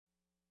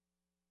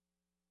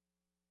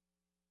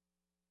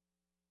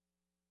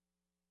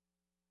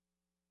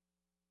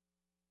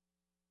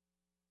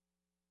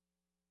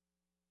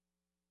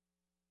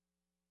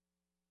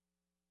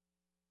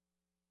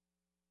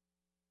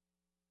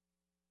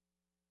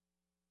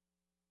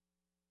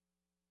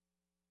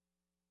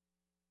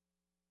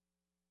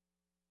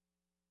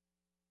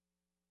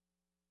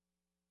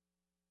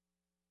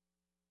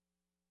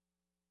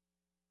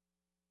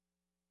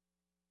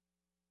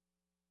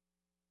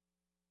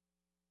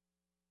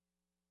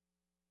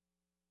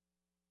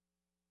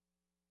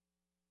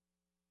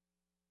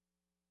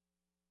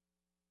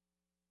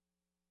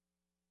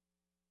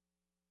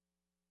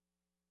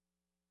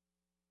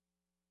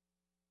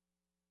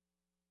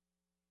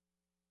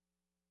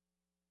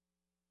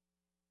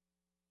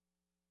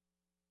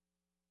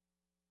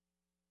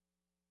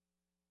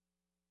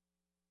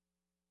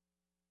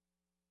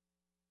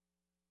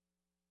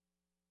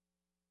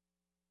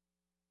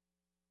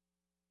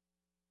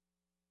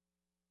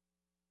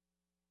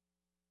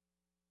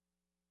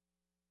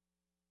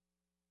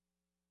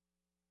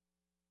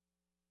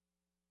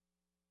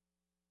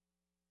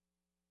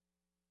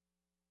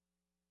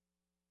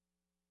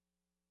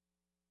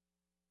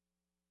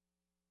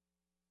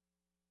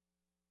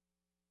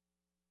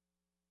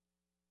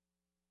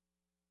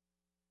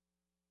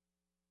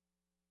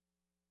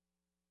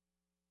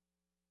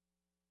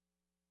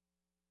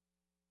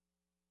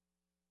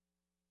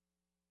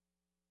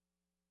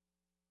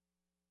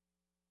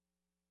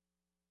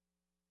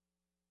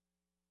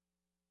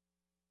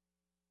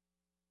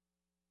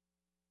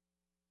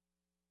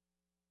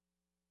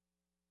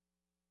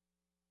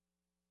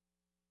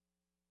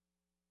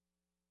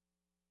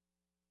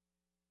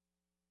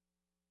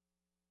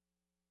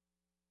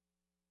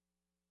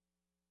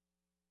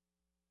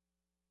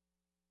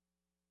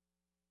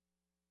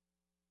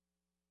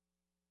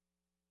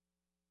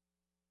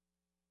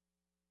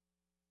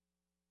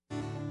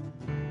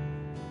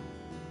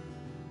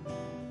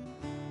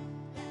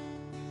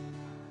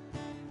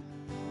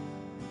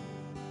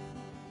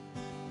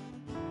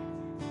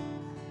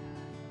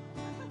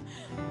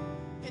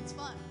It's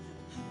fun.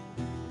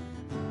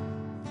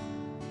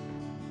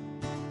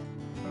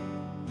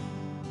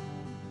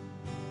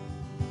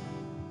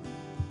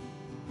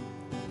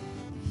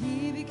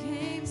 He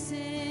became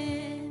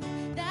sin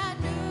that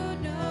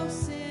knew no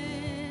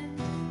sin,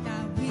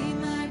 that we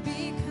might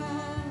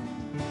become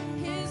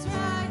his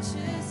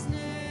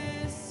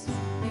righteousness.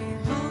 He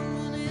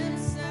humbled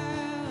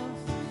himself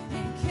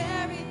and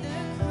carried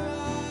the cross.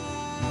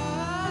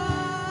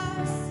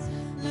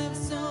 Love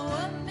so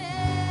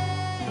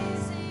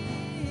amazing.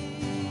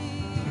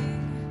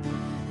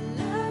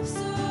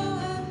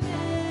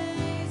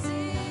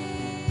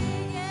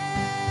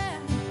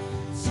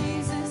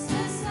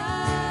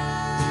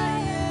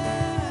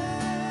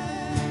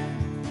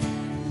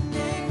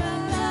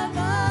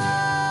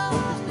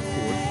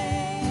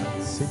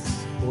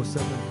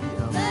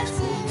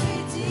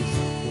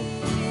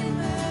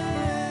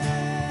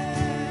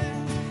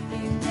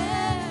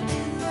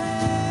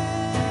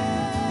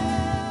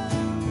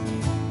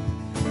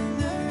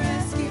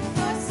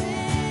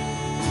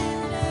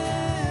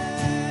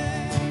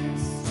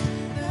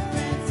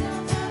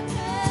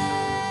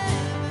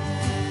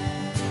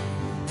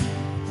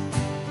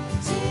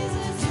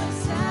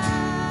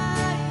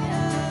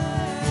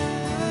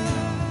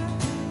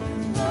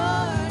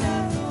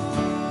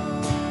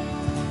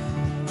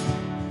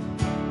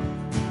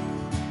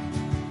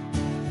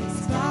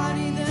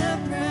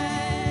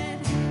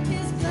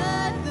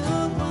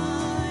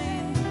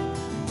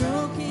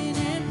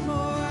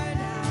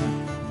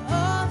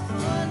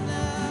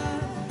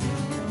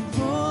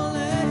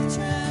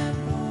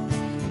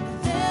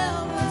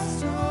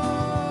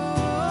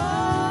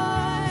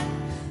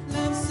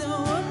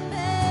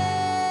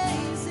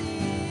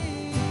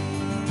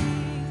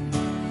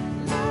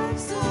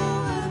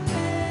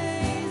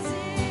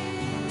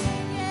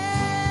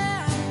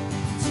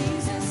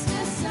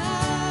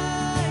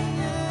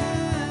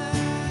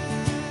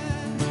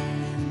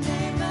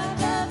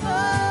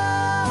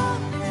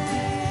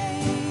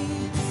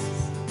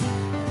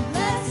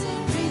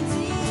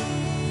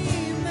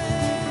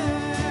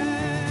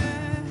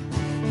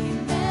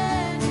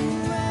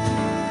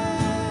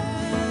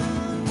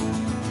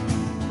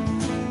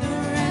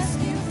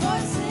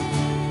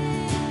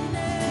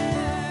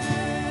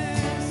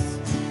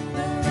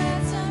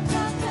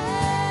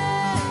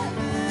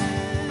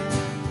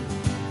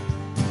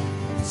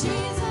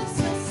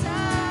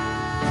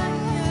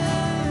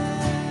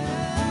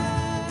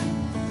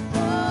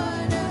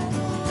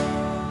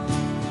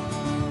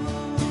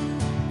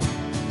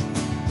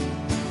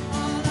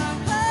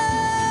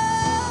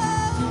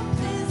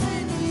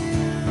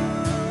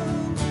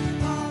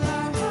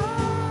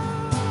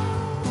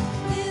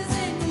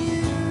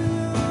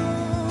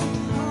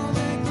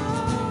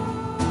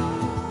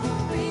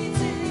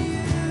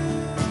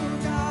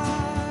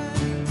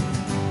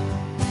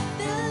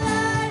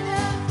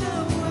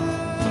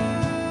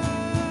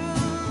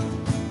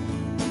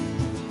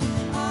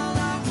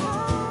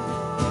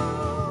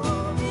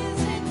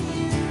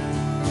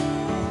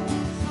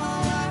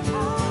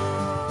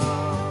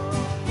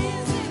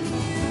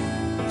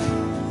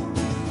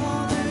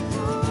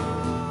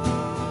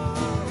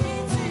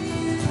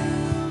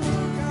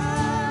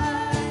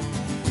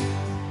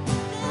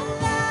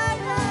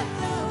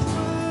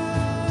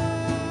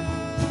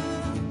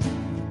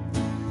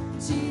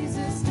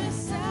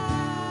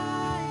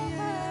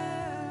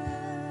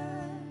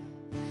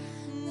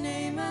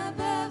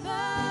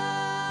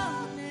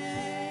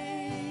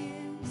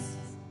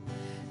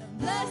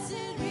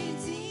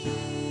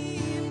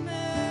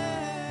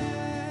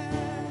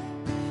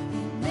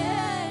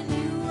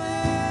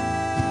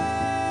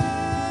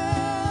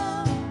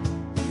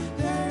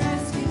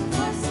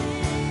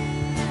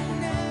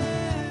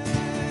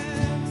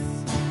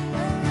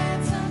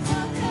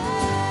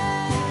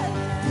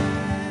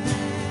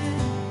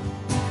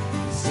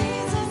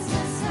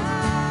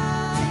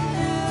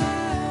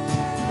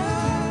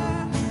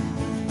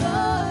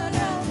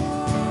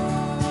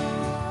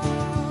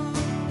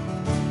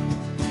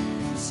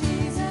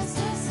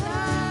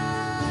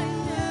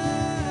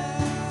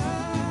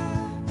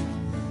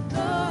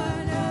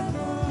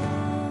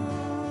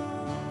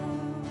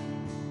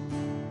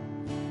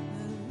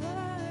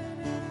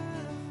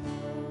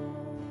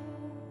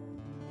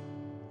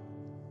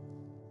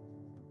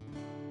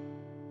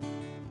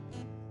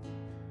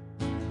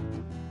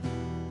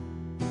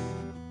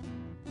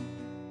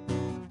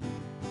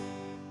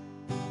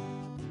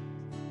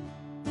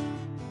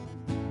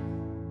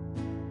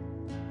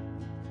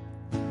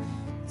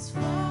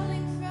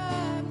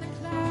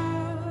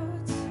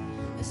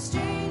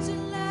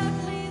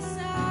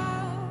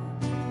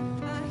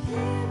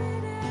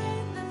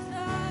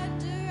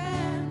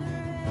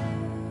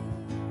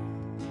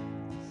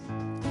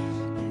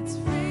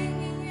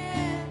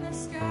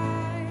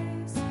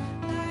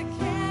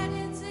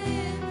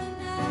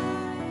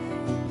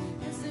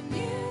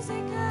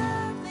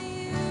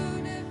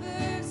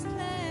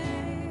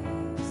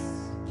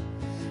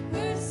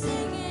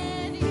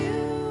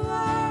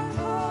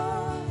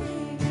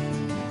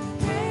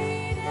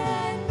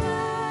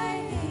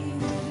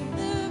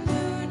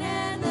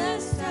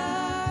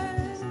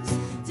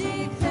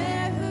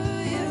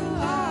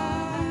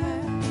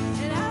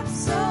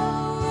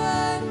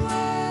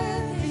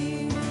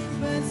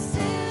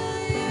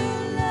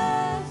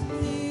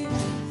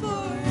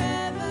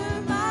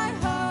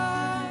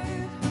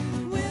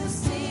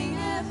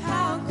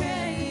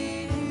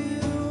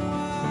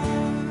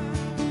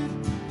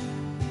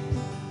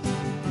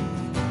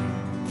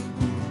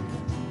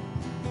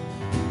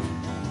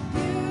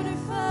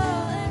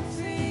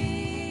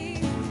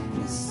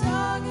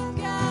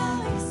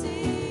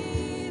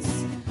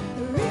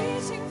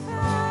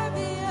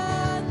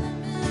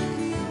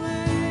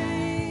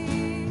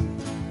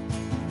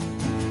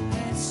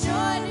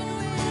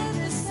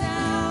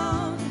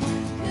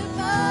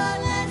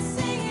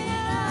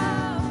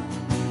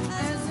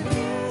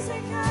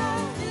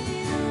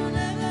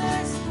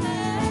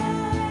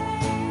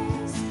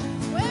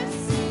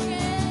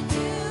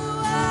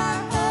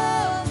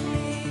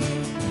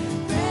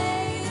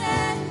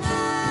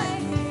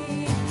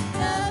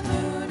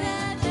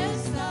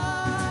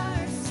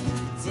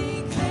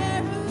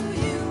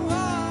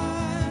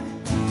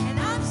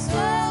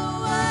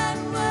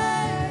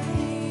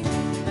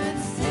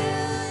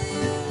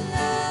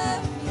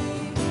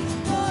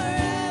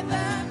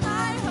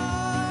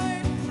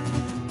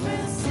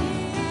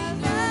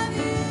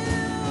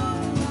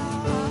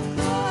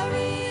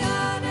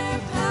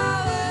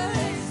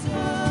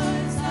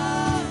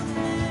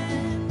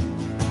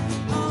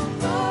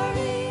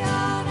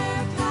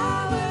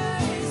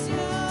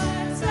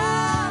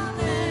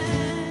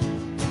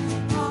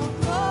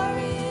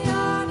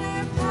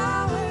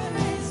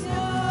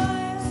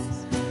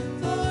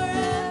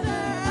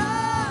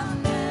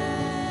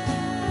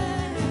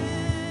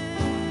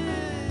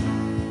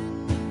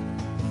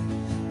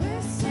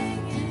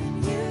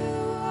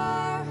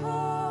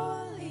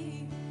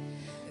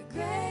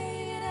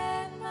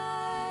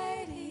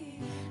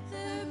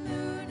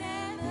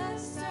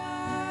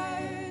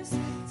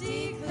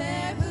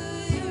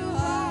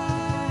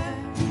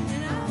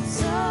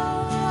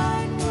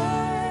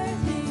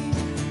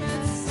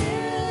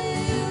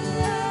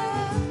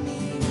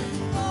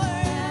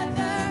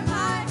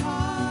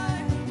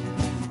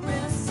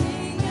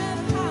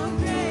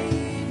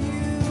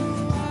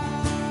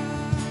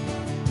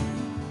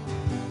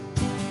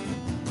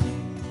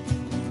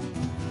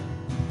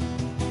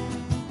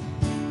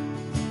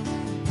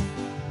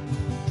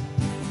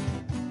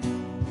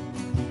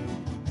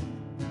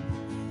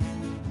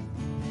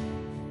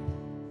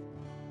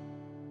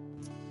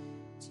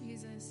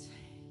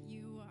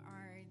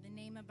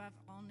 above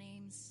all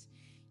names.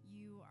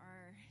 You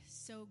are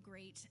so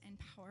great and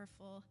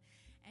powerful,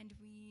 and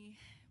we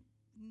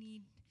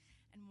need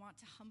and want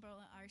to humble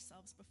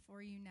ourselves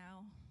before you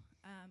now.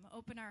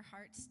 Open our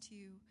hearts to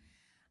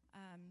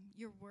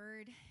your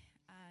word,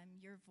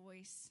 your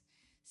voice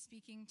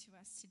speaking to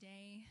us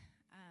today.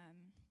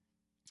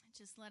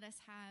 Just let us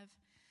have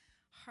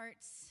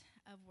hearts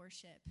of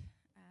worship.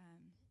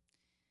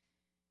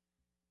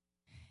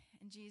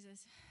 And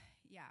Jesus,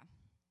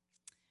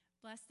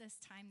 bless this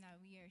time that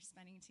we are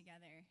spending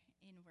together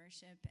in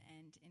worship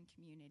and in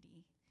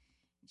community.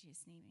 In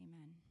Jesus' name,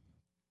 amen.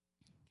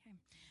 Okay,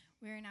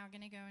 we're now going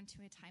to go into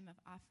a time of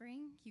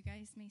offering. You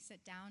guys may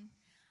sit down.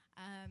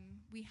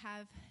 We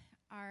have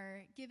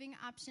our giving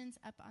options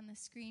up on the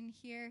screen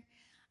here.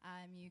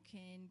 You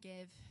can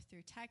give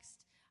through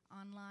text,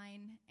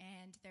 online,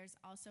 and there's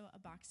also a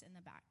box in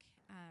the back.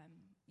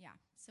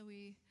 So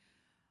we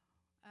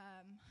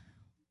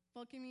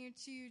welcome you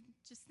to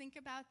just think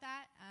about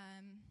that.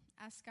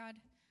 Ask God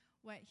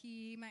what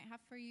he might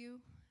have for you.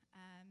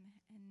 And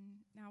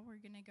now we're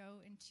going to go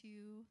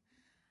into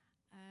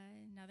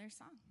another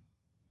song.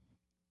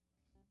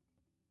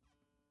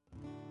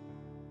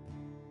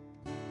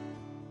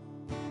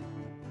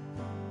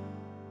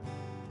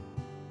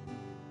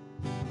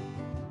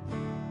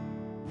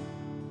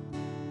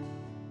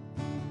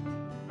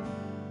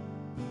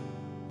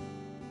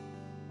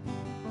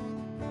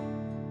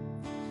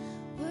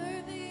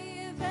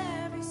 Worthy of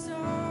every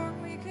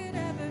song we could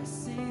ever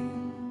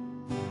sing.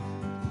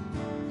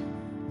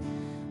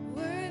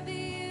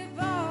 Worthy of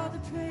all the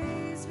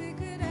praise we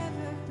could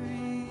ever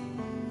bring.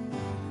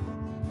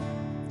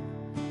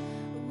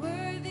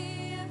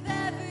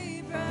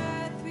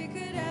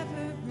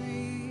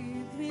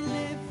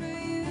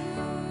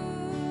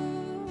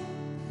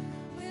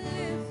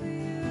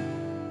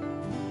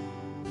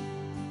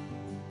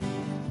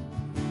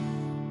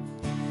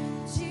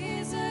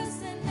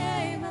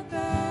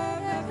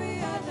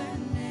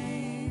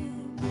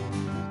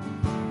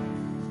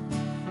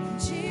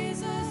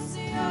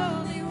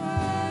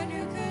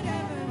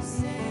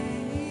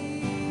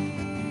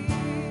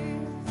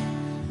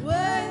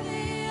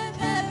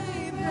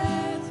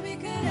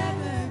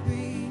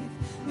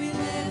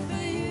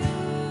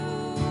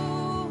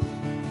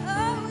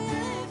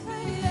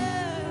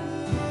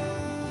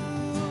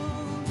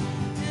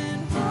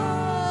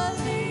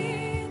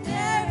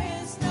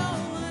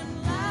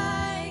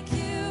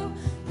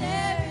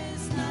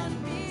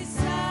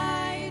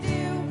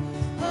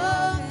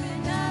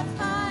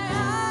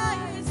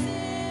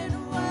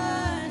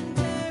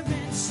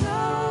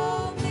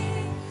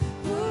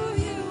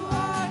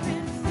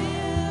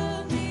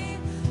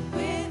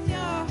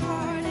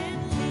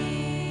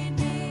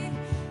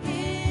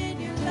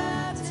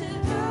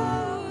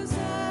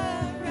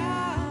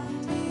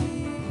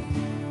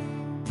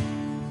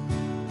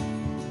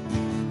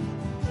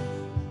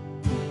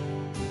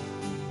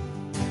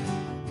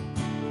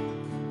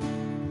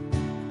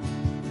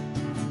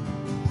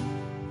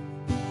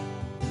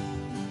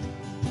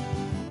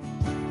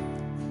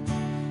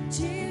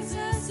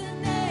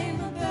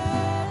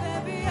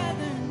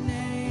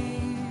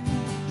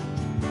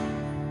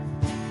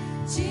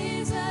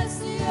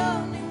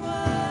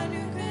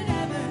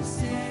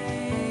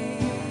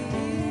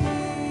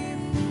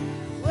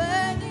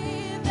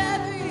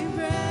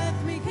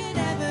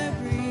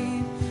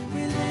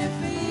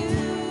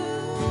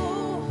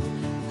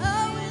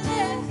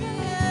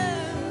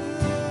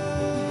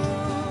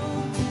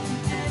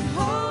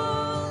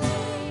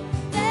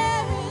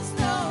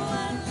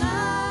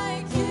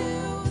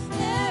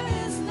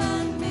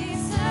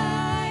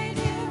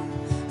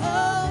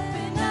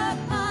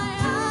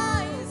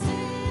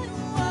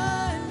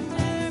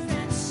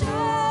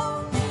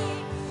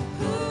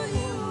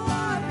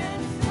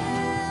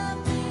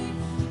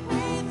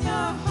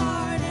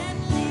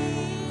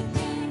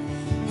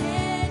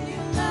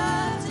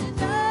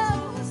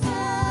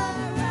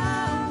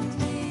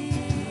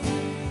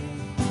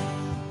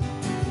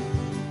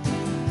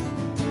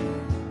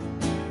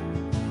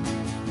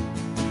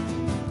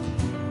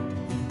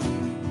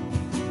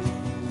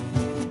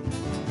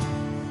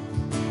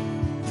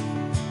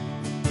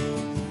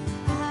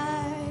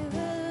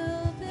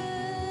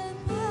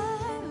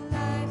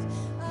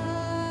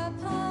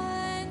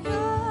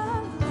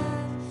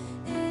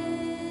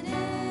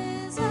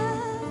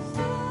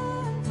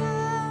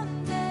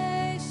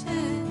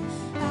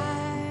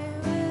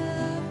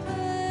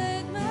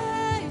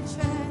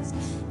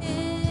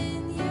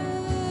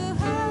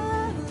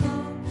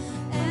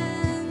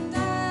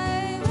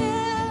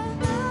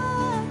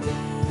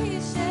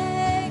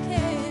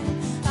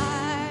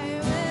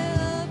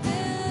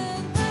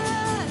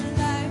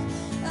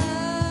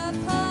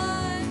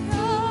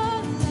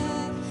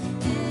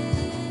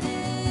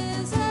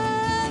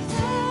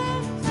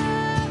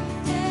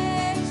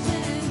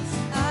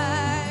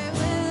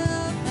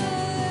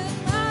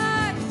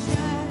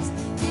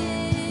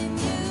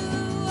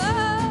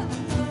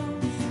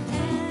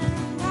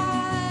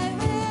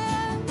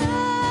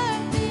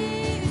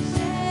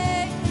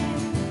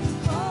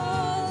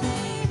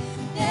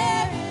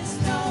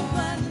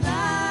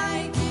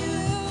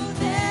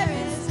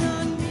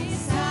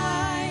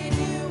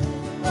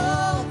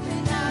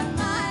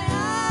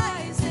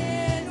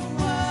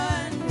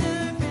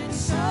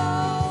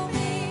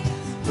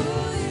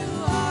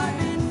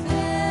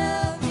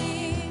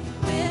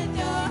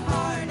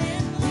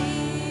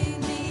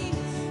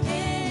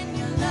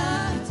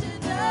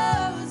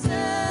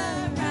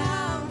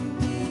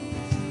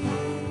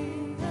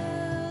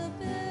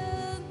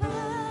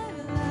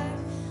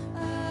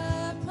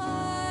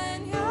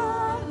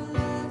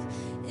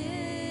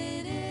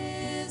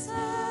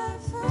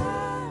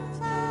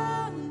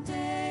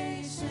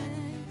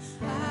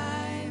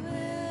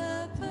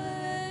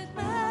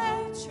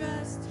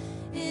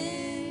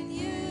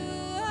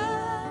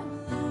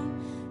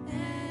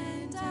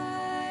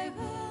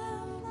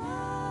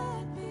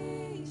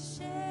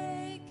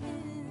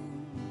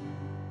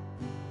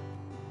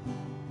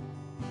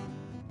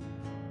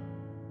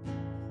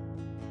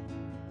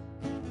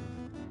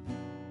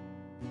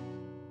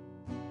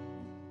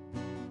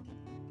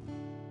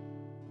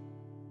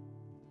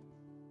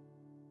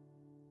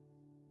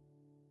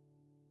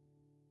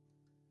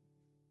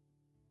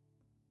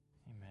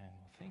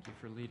 Thank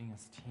you for leading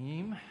us,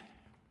 team.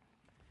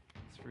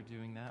 Thanks for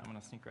doing that. I'm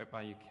going to sneak right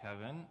by you,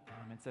 Kevin.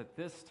 It's at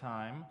this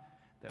time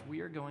that we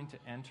are going to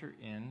enter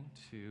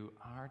into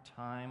our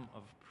time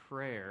of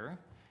prayer.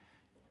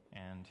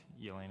 And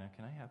Yelena,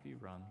 can I have you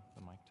run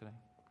the mic today?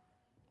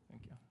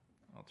 Thank you.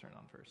 I'll turn it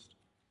on first.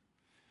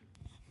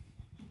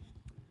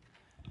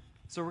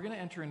 So we're going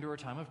to enter into our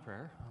time of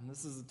prayer.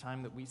 This is a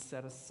time that we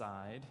set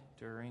aside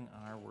during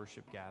our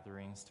worship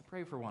gatherings to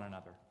pray for one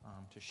another,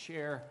 to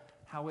share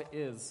how it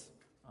is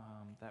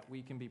that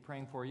we can be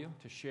praying for you,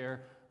 to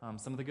share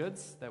some of the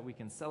goods that we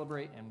can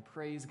celebrate and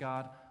praise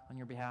God on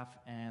your behalf,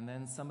 and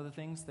then some of the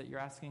things that you're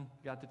asking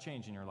God to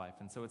change in your life.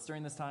 And so it's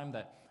during this time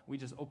that we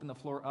just open the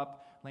floor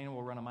up. Lena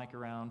will run a mic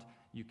around.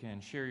 You can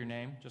share your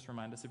name, just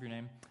remind us of your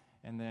name,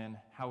 and then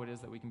how it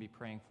is that we can be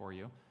praying for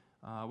you.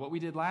 What we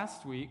did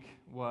last week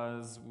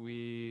was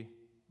we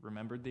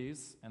remembered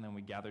these, and then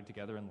we gathered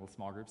together in little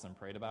small groups and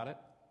prayed about it.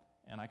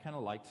 And I kind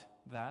of liked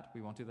that.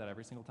 We won't do that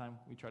every single time.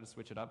 We try to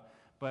switch it up.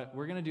 But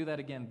we're going to do that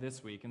again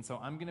this week. And so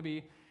I'm going to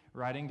be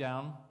writing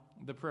down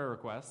the prayer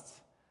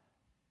requests,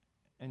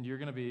 and you're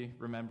going to be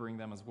remembering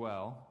them as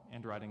well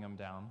and writing them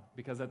down.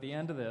 Because at the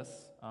end of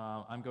this,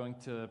 I'm going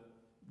to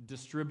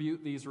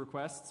distribute these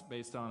requests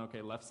based on,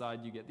 okay, left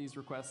side, you get these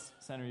requests.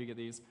 Center, you get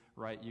these.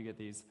 Right, you get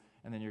these.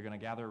 And then you're going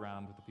to gather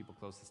around with the people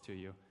closest to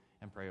you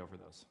and pray over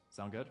those.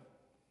 Sound good?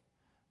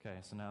 Okay,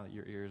 so now that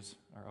your ears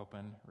are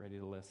open, ready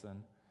to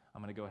listen,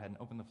 I'm going to go ahead and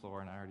open the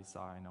floor. And I already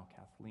saw, I know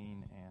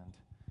Kathleen and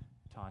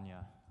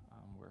Tanya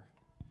were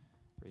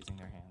raising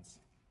their hands.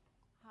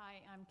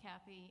 Hi, I'm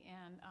Kathy,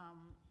 and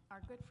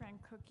our good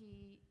friend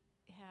Cookie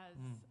has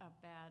a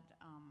bad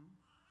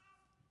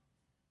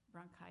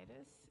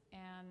bronchitis,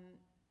 and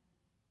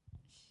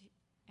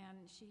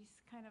she's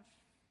kind of,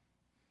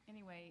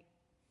 anyway,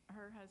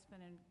 her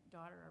husband and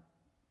daughter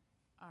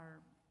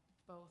are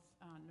both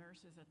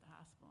nurses at the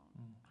hospital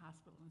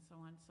and so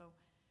on, so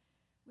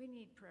we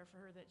need prayer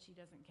for her that she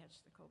doesn't catch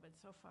the COVID.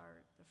 So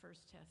far, the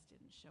first test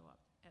didn't show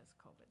up as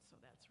COVID, so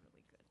that's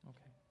really good.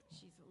 Okay.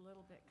 She's a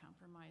little bit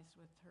compromised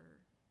with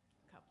her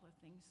couple of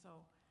things,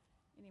 so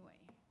anyway,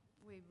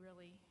 we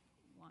really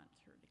want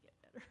her to get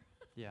better.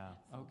 Yeah,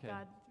 So okay.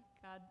 God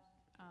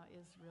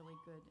is really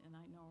good, and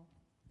I know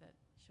that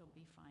she'll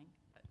be fine,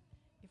 but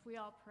if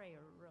we all pray, it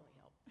will really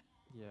help.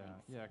 Yeah,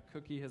 Thanks. yeah.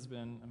 Cookie has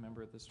been a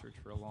member at this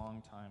church for a long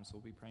time, so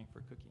we'll be praying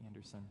for Cookie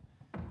Anderson.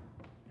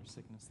 Her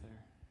sickness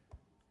there.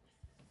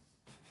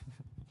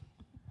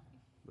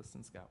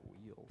 Listen's got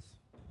wheels.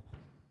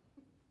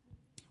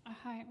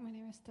 Hi, my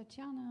name is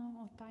Tatiana,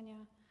 or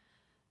Tanya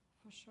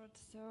for short.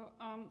 So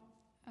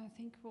I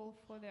think we'll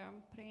further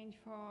praying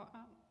for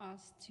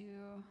us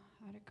to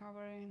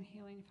recover and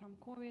healing from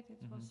COVID.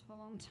 It was for a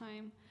long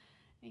time.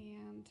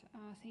 And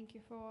thank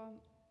you for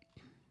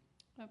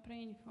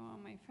praying for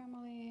my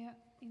family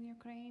in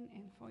Ukraine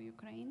and for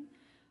Ukraine.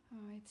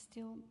 It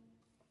still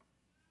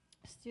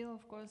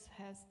of course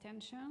has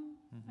tension,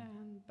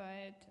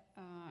 but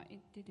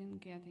it didn't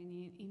get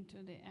any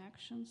into the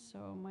action.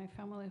 So my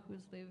family who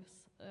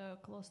lives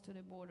close to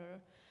the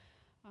border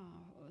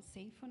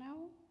safe for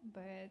now,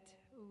 but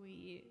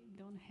we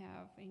don't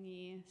have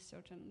any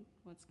certain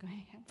what's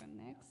going to happen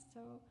next.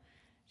 So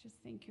just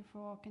thank you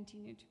for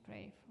continue to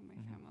pray for my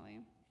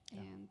family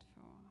and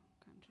for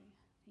country.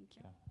 Thank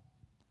you.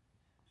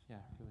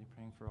 Yeah, really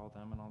praying for all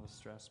them and all the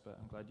stress, but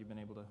I'm glad you've been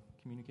able to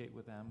communicate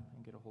with them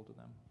and get a hold of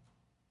them.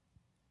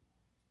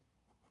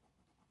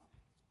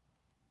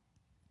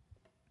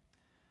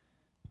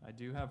 I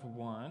do have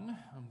one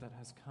that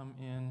has come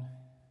in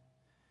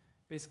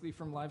basically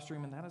from live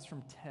stream, and that is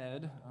from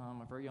Ted.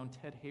 Our very own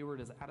Ted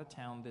Hayward is out of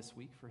town this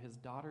week for his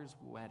daughter's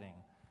wedding.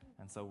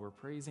 And so we're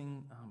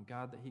praising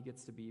God that he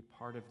gets to be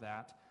part of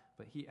that.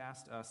 But he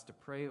asked us to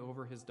pray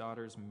over his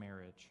daughter's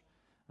marriage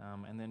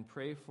and then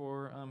pray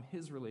for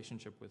his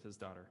relationship with his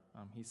daughter.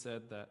 He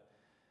said that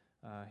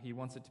he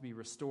wants it to be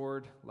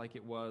restored like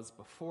it was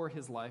before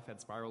his life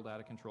had spiraled out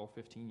of control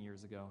 15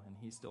 years ago, and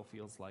he still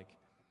feels like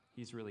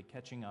he's really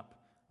catching up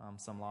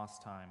some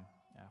lost time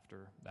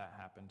after that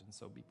happened. And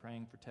so be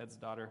praying for Ted's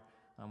daughter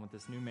with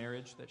this new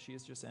marriage that she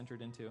has just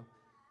entered into,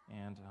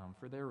 and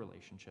for their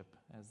relationship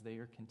as they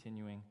are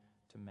continuing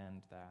to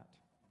mend that.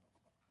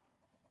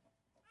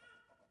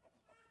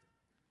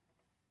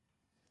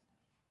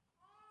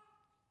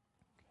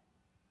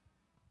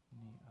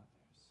 Okay. Any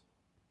others?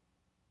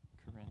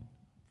 Corinne,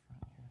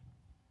 up front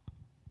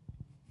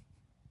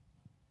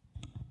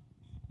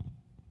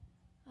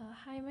here.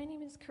 Hi, my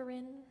name is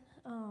Corinne.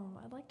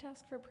 I'd like to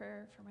ask for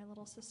prayer for my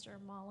little sister,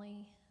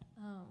 Molly.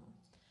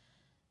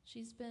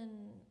 She's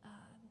been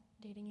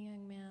dating a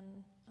young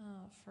man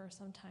for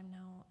some time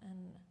now,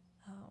 and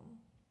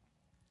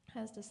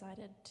has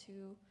decided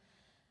to,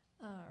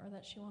 or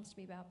that she wants to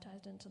be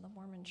baptized into the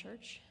Mormon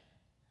Church.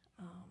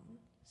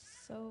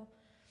 So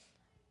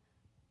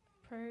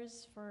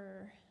prayers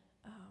for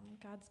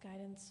God's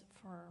guidance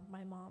for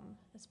my mom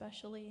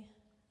especially,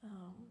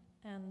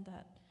 and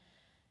that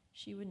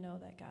she would know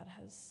that God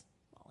has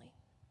Molly.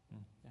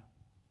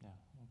 Yeah,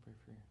 we'll pray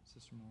for your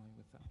sister Molly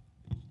with that.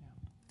 Yeah.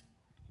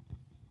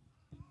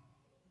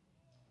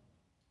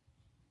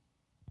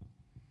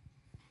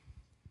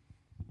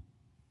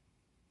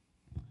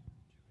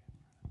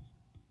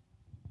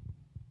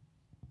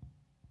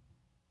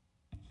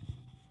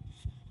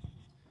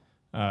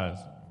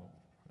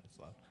 That's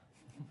loud.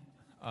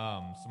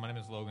 So my name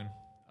is Logan.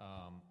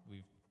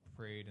 We've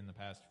prayed in the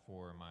past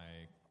for my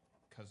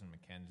cousin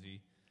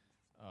Mackenzie,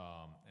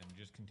 and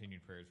just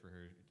continued prayers for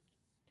her.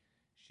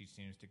 She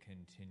seems to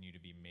continue to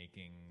be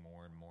making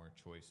more and more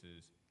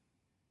choices,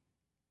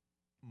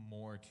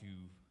 more to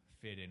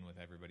fit in with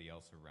everybody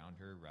else around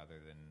her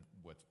rather than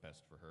what's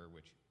best for her,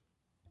 which,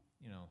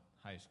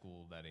 high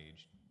school, that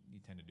age, you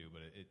tend to do,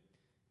 but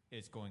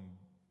it's going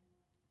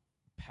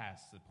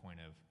past the point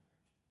of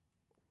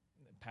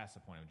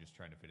just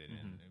trying to fit it in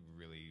and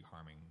really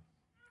harming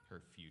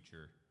her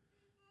future.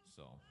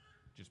 So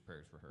just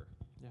prayers for her.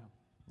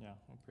 Yeah,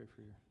 we'll pray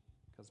for your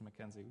cousin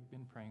Mackenzie. We've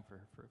been praying for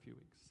her for a few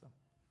weeks, so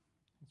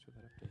thanks for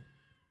that update.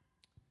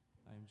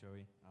 I'm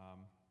Joey.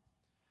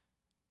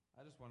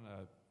 I just want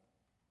to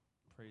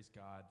praise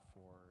God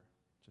for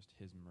just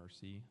his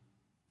mercy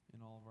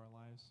in all of our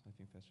lives. I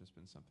think that's just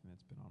been something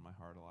that's been on my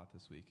heart a lot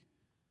this week.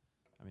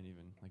 I mean,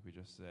 even like we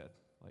just said,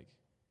 like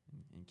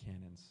in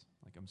canons,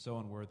 like I'm so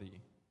unworthy,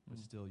 but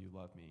still you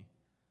love me.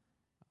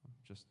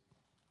 Just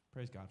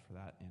praise God for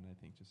that, and I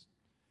think just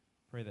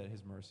pray that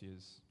his mercy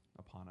is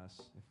upon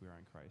us if we are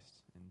in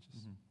Christ. And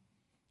just,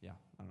 I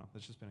don't know.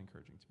 That's just been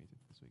encouraging to me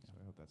this week, so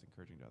I hope that's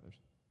encouraging to others.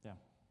 Yeah,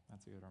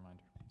 that's a good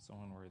reminder. So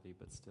unworthy,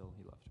 but still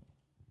he loved me.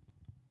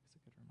 It's a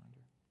good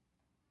reminder.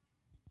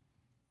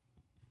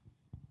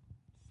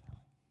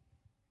 Sally.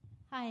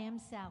 Hi, I'm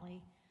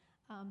Sally.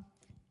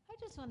 I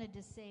just wanted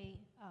to say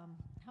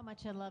how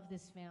much I love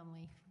this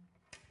family.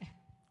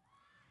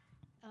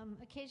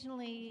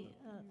 Occasionally,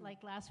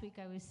 like last week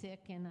I was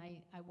sick and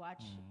I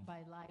watch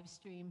by live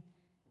stream.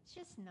 It's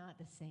just not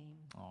the same.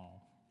 Oh.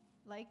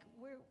 Like,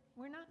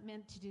 we're not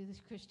meant to do this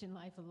Christian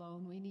life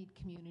alone. We need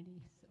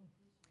community. So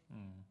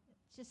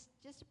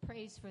just a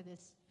praise for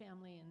this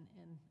family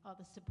and all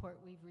the support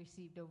we've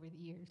received over the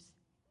years.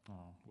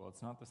 Oh, well,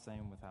 it's not the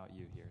same without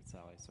you here,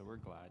 Sally, so we're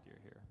glad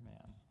you're here,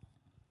 man.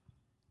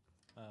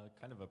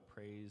 Kind of a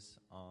praise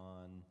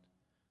on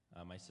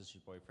my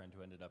sister's boyfriend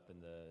who ended up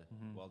in the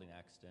welding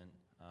accident.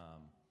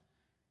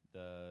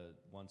 The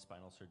one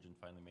spinal surgeon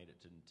finally made it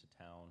to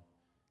town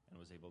and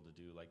was able to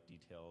do like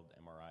detailed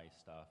MRI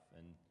stuff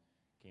and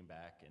came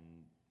back,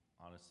 and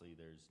honestly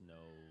there's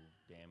no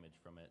damage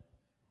from it.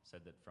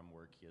 Said that from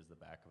work he has the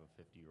back of a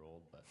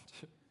 50-year-old, but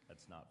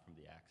that's not from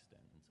the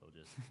accident. And so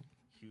just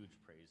huge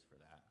praise for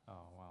that.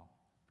 Oh, wow.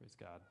 Praise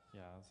God.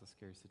 Yeah, it was a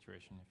scary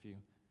situation. If you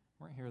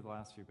weren't here the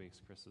last few weeks,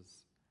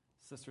 Chris's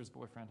sister's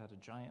boyfriend had a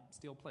giant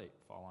steel plate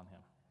fall on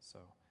him. So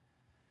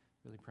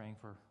really praying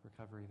for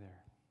recovery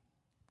there.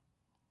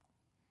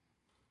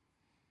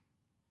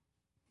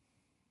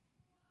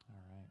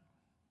 All right.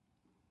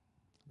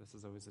 This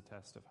is always a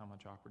test of how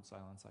much awkward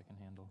silence I can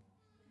handle.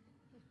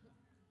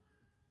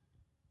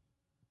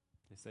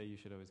 They say you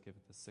should always give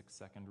it the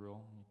 6-second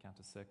rule. You count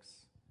to 6,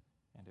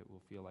 and it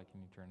will feel like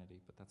an eternity.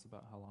 But that's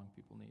about how long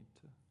people need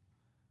to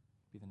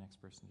be the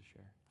next person to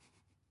share.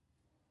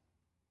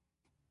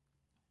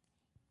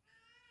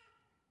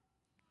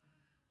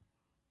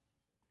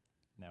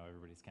 Now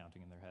everybody's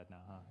counting in their head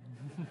now,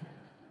 huh?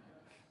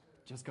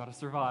 Just got to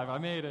survive. I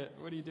made it.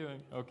 What are you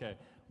doing? Okay.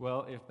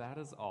 Well, if that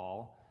is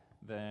all,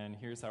 then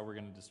here's how we're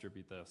going to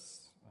distribute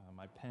this.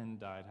 My pen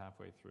died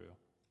halfway through,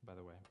 by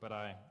the way, but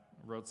I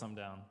wrote some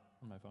down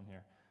on my phone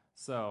here.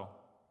 So,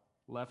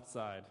 left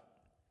side,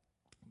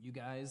 you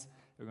guys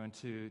are going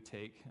to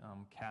take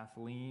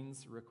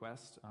Kathleen's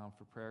request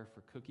for prayer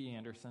for Cookie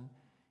Anderson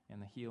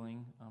and the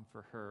healing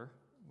for her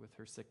with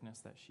her sickness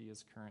that she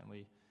is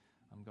currently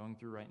going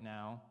through right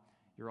now.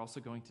 You're also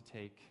going to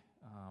take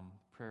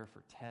prayer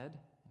for Ted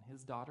and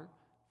his daughter,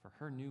 for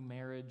her new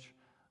marriage,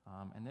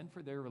 and then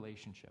for their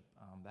relationship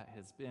that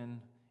has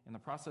been in the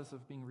process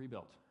of being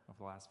rebuilt over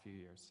the last few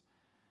years.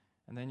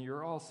 And then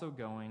you're also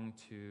going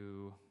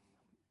to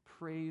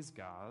praise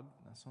God.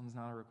 This one's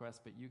not a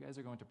request, but you guys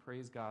are going to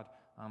praise God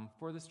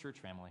for this church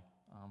family,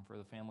 for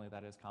the family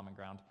that is Common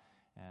Ground,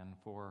 and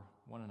for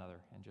one another,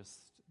 and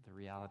just the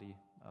reality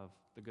of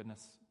the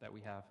goodness that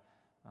we have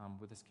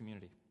with this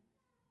community.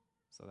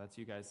 So that's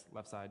you guys,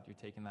 left side, you're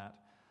taking that.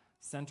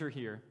 Center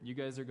here, you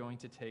guys are going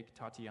to take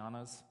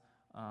Tatiana's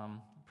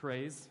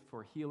praise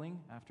for healing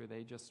after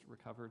they just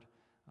recovered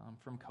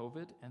from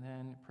COVID, and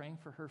then praying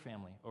for her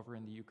family over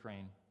in the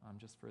Ukraine,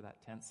 just for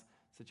that tense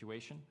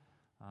situation,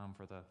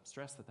 for the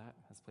stress that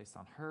has placed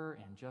on her,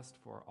 and just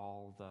for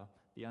all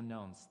the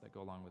unknowns that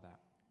go along with that.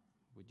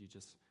 Would you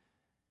just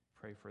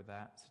pray for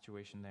that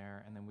situation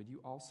there? And then would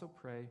you also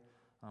pray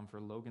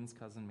for Logan's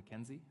cousin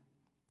Mackenzie,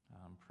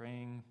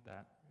 praying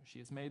that she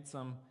has made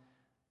some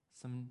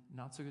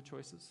not so good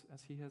choices,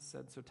 as he has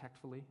said so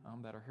tactfully,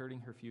 that are hurting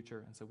her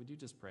future. And so would you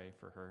just pray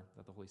for her,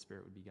 that the Holy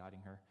Spirit would be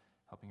guiding her,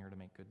 helping her to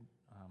make good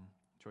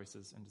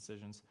choices and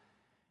decisions.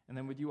 And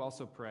then would you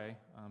also pray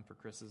for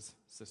Chris's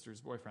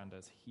sister's boyfriend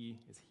as he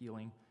is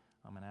healing,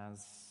 and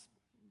as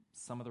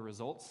some of the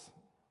results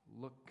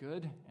look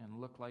good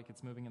and look like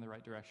it's moving in the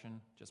right direction,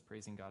 just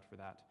praising God for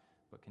that,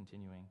 but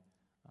continuing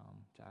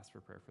to ask for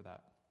prayer for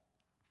that.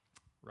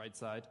 Right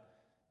side,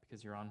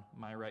 because you're on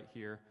my right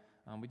here,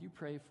 would you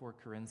pray for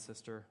Corinne's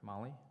sister,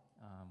 Molly,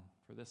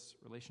 for for this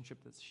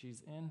relationship that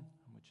she's in,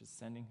 which is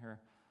sending her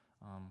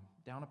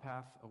down a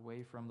path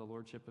away from the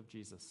lordship of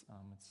Jesus.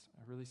 It's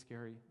a really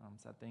scary,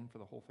 sad thing for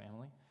the whole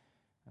family.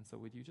 And so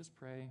would you just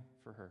pray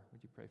for her?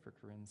 Would you pray for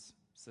Corinne's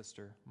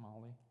sister,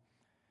 Molly?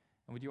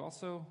 And would you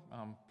also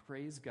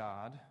praise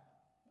God,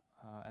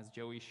 as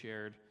Joey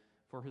shared,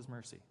 for his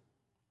mercy?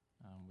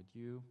 Would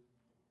you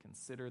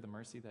consider the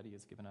mercy that he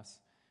has given us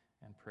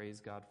and praise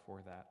God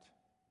for that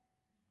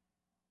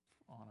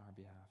on our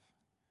behalf?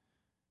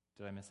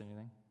 Did I miss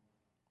anything?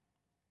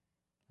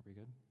 Are we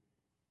good?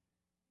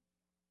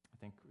 I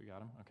think we got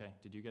them. Okay,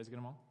 did you guys get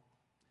them all?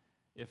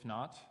 If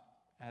not,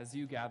 as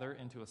you gather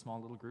into a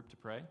small little group to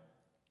pray,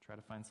 try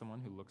to find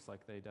someone who looks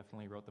like they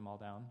definitely wrote them all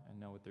down and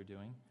know what they're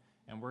doing.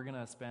 And we're going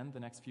to spend the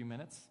next few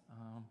minutes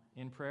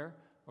in prayer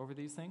over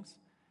these things.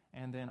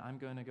 And then I'm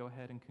going to go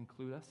ahead and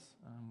conclude us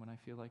when I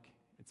feel like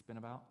it's been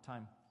about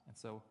time. And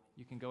so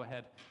you can go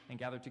ahead and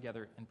gather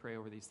together and pray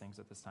over these things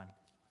at this time.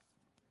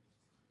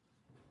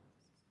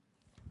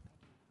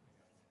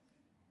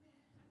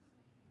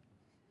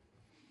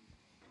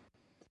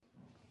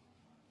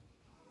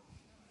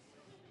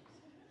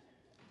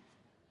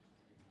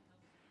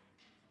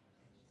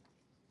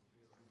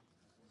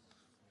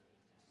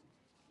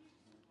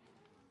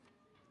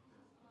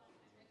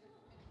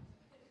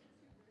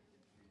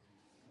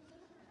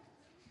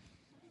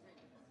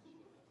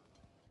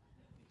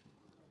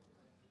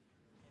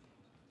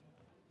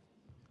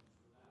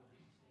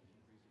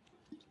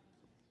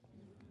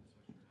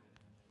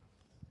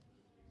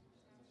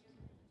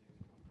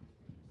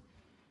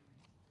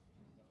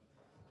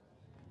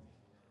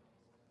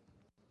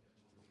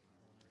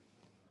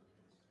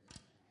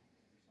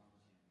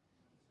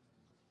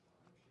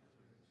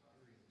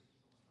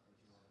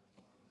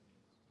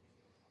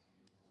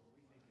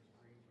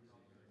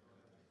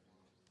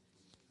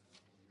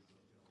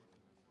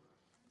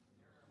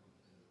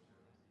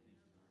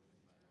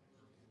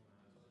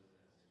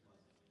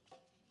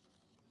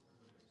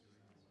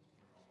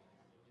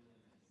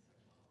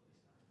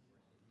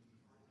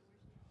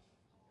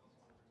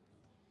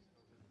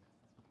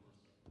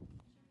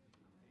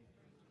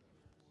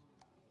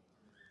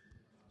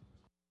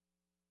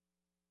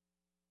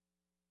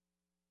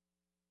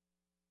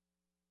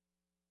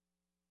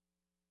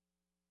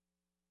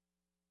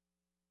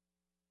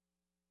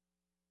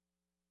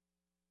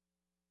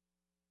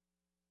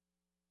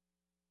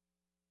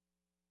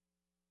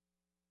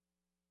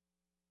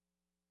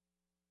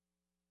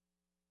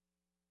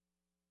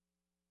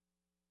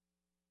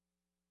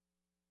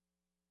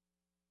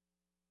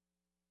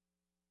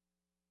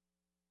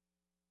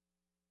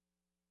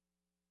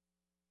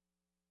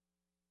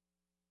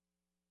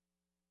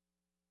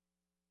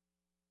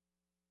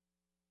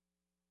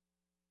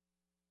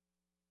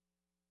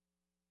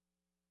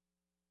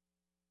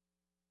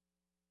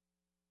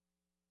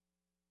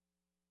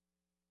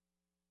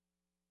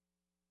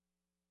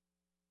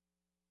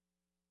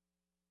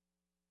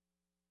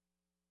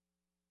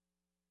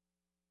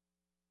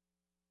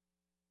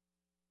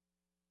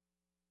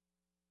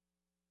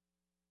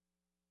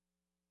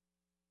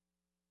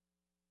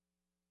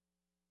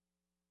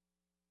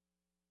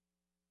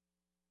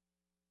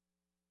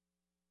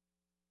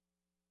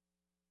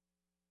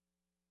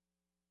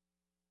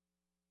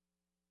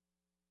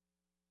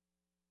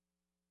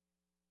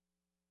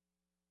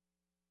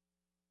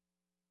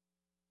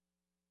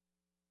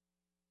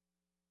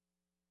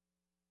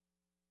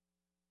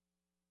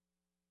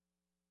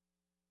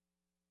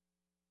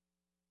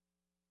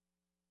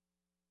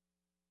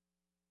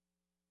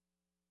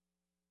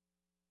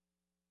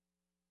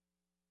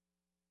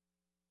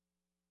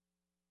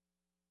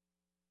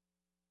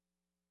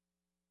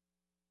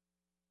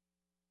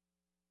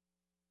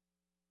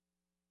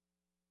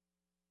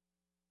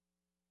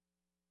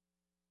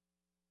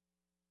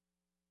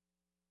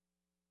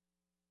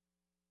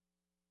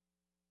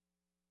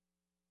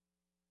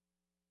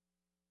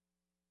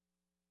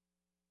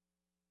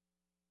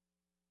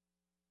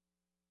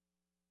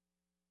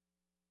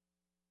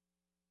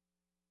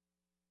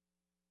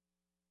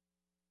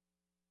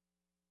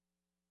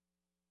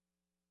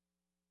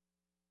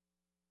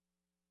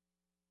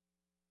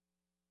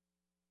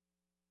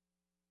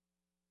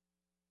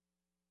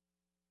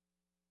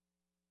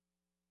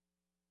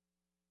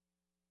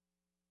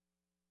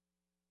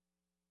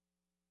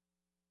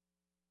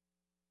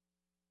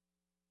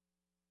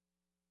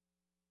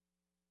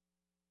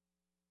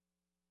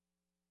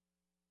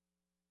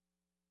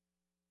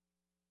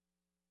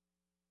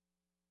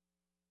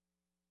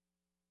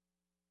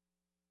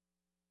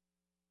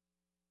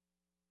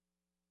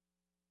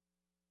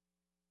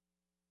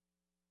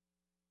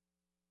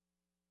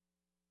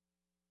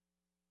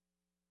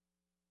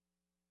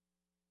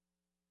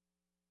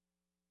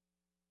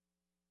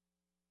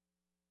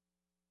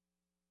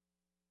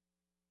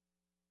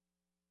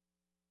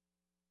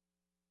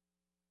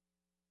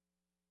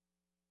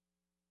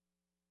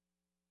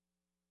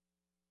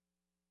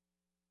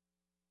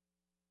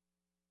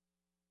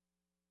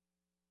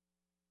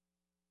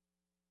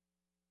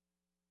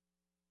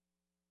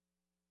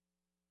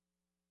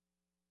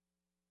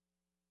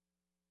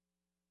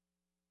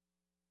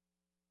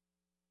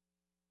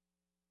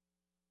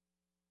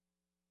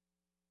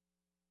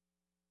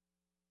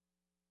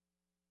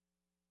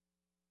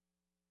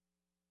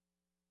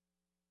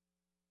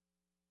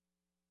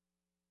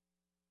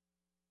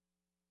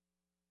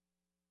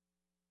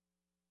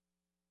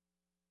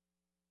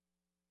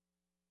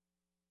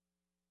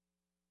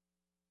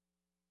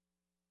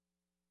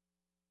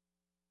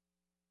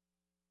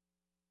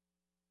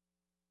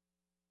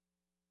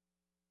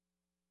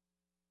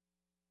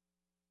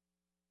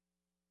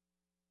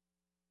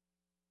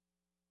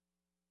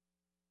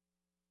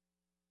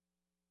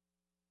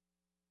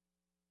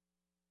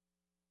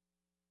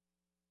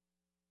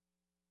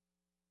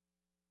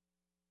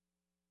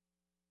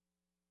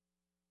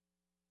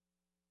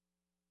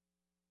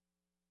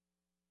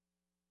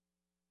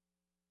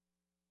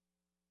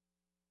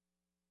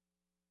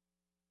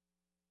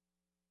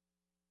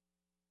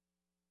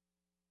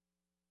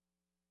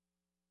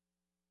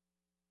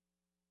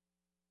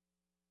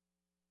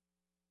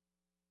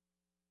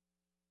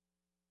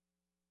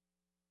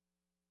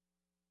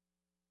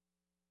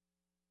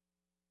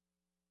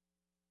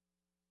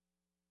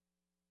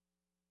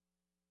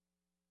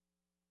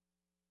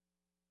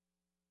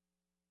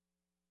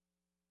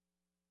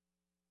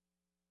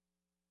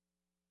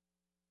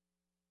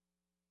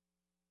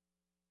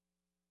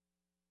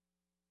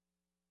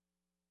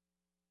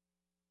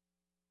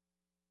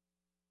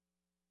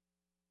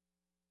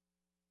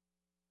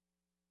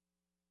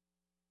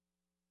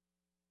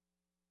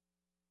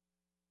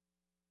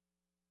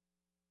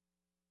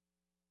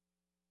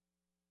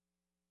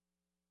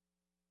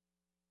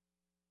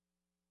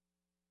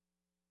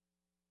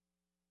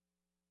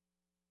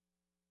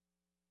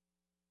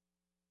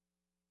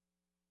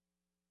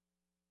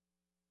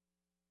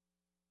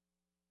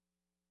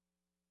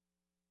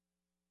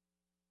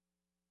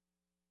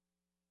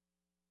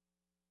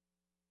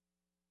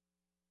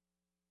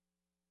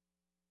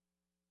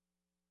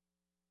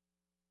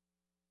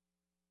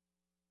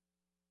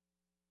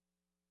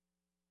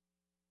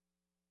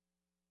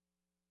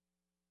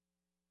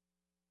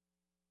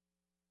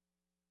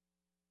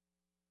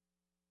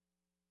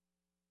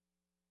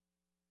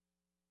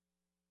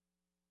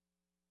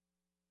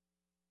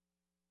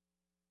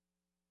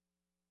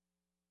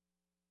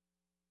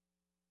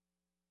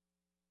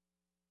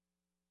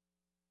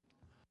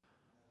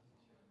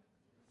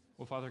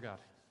 Well, Father God,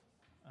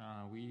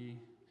 we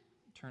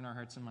turn our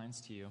hearts and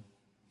minds to you,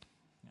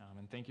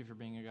 and thank you for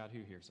being a God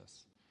who hears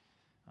us.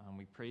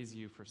 We praise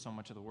you for so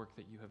much of the work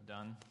that you have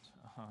done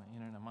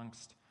in and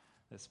amongst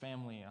this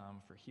family,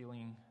 for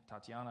healing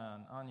Tatiana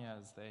and Anya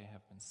as they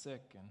have been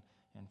sick,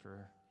 and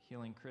for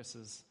healing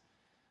Chris's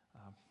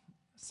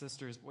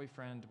sister's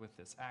boyfriend with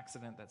this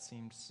accident that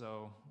seemed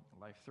so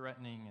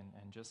life-threatening,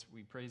 and just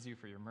we praise you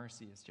for your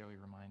mercy, as Joey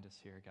reminded us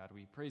here. God,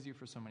 we praise you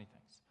for so many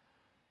things.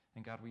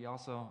 And God, we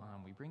also,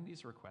 we bring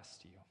these requests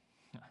to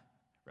you,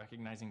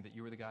 recognizing that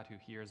you are the God who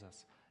hears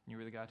us, and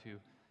you are the God who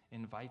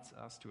invites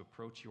us to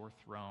approach your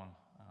throne,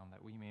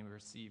 that we may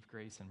receive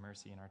grace and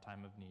mercy in our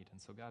time of need.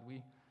 And so, God,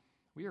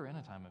 we are in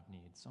a time of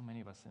need, so many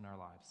of us in our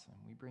lives, and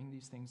we bring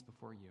these things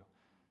before you.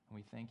 And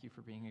we thank you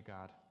for being a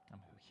God who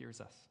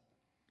hears us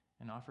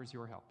and offers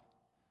your help.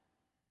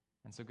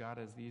 And so, God,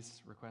 as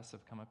these requests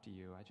have come up to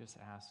you, I just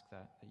ask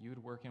that you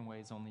would work in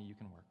ways only you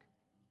can work.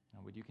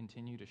 Would you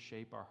continue to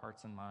shape our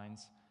hearts and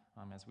minds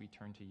as we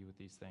turn to you with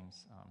these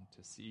things,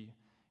 to see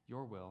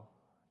your will,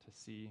 to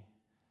see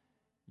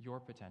your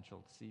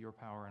potential, to see your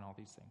power in all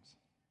these things.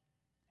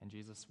 And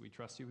Jesus, we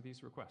trust you with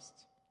these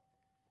requests.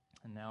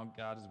 And now,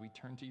 God, as we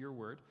turn to your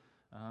word,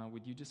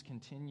 would you just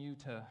continue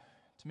to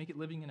make it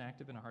living and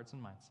active in our hearts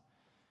and minds?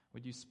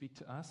 Would you speak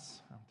to us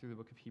through the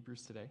book of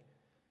Hebrews today,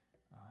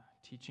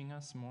 teaching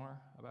us more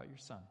about your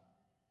Son?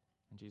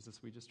 And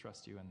Jesus, we just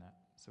trust you in that.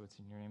 So it's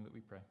in your name that we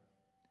pray.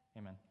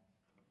 Amen.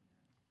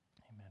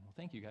 Amen. Well,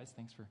 thank you, guys.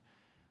 Thanks for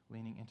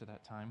leaning into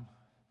that time.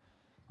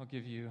 I'll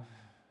give you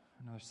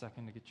another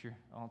second to get your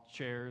all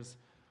chairs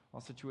all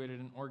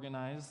situated and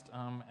organized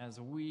as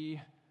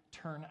we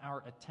turn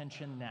our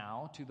attention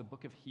now to the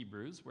book of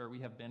Hebrews, where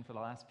we have been for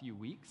the last few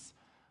weeks.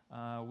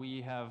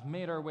 We have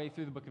made our way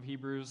through the book of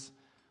Hebrews.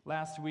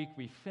 Last week,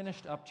 we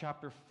finished up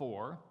chapter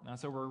 4,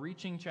 so we're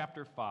reaching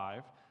chapter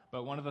 5,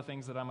 but one of the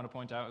things that I'm going to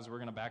point out is we're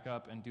going to back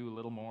up and do a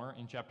little more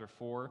in chapter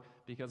 4,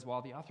 because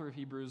while the author of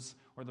Hebrews,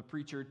 or the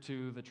preacher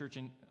to the church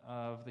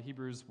of the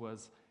Hebrews,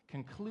 was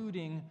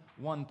concluding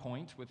one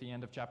point with the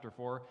end of chapter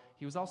 4,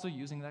 he was also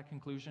using that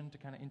conclusion to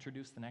kind of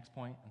introduce the next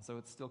point, and so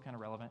it's still kind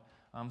of relevant.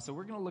 So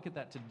we're going to look at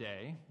that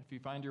today. If you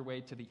find your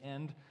way to the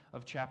end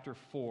of chapter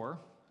 4,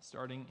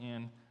 starting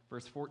in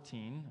verse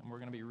 14, and we're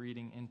going to be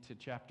reading into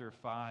chapter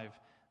 5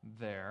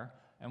 there.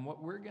 And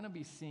what we're going to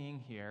be seeing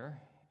here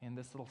in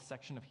this little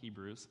section of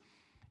Hebrews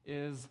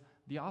is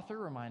the author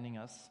reminding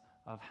us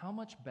of how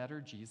much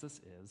better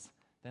Jesus is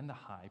than the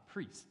high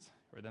priests,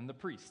 or than the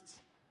priests.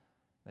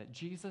 That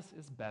Jesus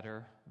is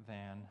better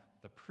than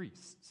the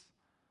priests.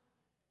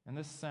 And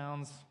this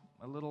sounds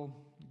a little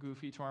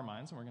goofy to our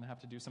minds, and we're going to have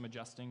to do some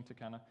adjusting to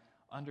kind of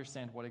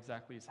understand what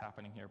exactly is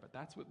happening here. But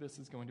that's what this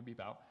is going to be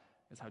about,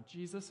 is how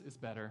Jesus is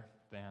better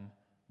than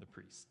the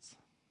priests.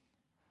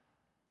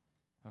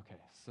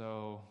 Okay,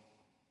 so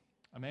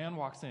a man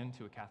walks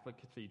into a Catholic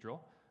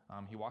cathedral.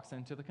 He walks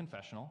into the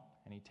confessional,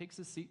 and he takes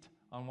his seat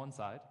on one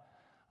side,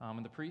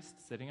 and the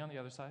priest, sitting on the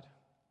other side,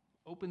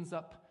 opens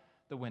up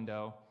the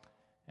window,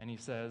 and he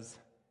says,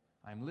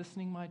 "I'm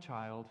listening, my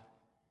child.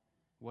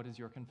 What is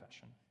your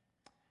confession?"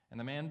 And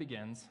the man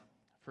begins,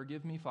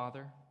 "Forgive me,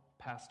 Father,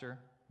 pastor,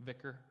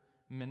 vicar,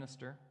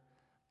 minister,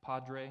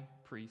 padre,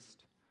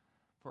 priest,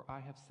 for I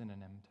have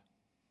synonymed."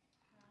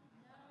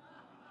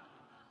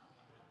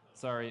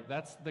 Sorry,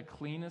 that's the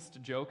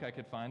cleanest joke I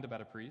could find about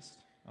a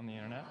priest on the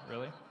internet,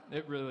 really.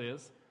 It really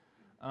is.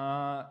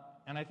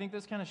 And I think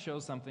this kind of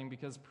shows something,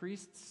 because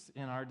priests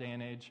in our day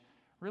and age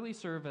really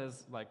serve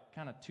as like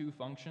kind of two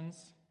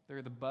functions.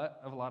 They're the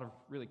butt of a lot of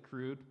really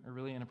crude or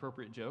really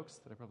inappropriate jokes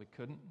that I probably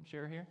couldn't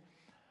share here.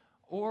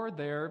 Or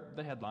they're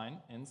the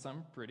headline in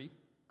some pretty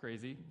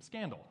crazy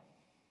scandal.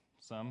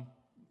 Some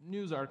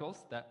news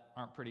articles that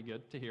aren't pretty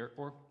good to hear,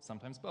 or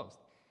sometimes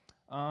both.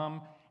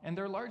 And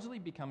they're largely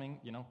becoming,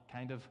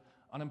 kind of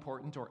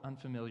unimportant or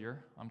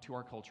unfamiliar to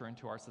our culture and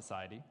to our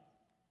society,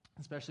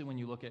 especially when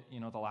you look at,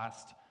 the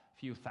last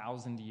few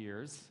thousand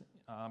years.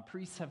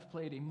 Priests have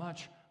played a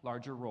much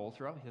larger role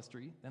throughout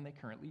history than they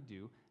currently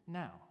do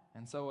now.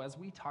 And so as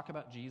we talk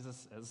about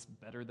Jesus as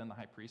better than the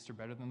high priest or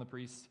better than the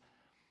priests,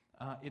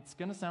 it's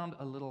going to sound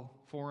a little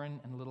foreign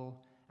and a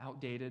little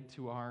outdated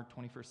to our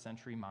 21st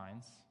century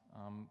minds.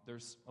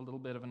 There's a little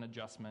bit of an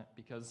adjustment,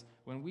 because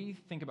when we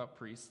think about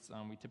priests,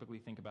 we typically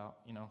think about,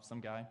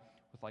 some guy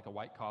with like a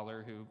white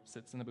collar who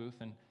sits in the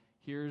booth and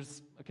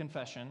hears a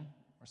confession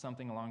or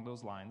something along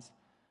those lines.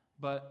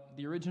 But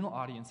the original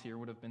audience here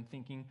would have been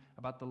thinking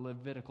about the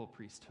Levitical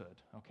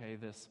priesthood, okay?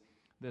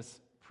 This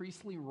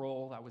priestly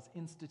role that was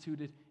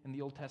instituted in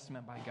the Old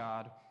Testament by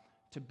God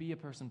to be a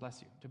person,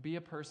 bless you, to be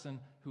a person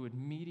who would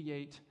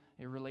mediate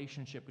a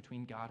relationship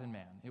between God and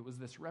man. It was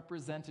this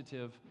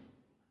representative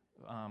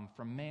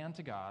from man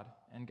to God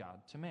and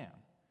God to man.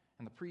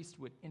 And the priest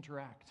would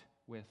interact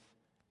with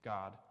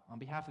God on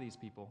behalf of these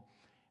people.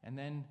 And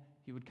then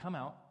he would come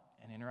out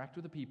and interact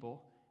with the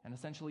people and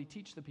essentially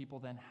teach the people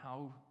then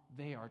how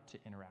they are to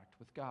interact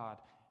with God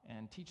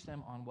and teach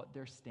them on what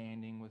their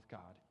standing with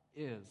God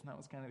is. And that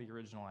was kind of the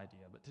original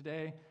idea. But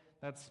today,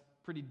 that's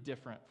pretty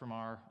different from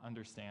our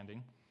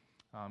understanding.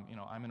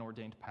 I'm an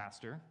ordained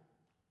pastor,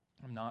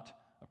 I'm not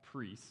a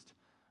priest.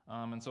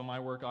 And so my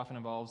work often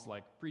involves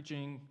like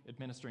preaching,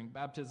 administering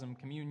baptism,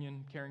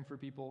 communion, caring for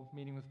people,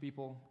 meeting with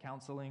people,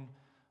 counseling,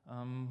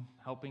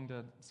 helping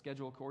to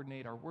schedule,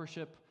 coordinate our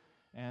worship.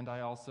 And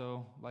I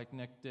also, like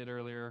Nick did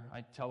earlier,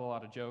 I tell a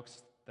lot of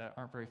jokes that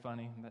aren't very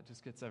funny, and that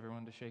just gets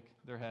everyone to shake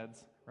their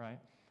heads, right?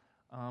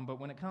 But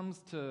when it comes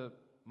to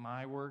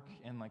my work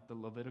and like the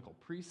Levitical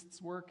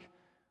priests' work,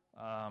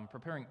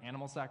 preparing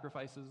animal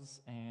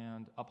sacrifices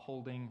and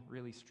upholding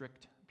really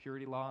strict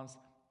purity laws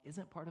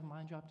isn't part of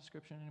my job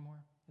description anymore.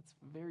 It's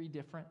very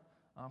different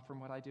from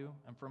what I do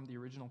and from the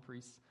original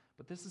priests.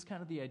 But this is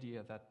kind of the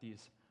idea that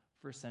these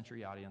first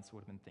century audience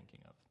would have been thinking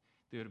of.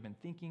 They would have been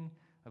thinking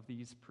of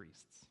these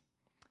priests.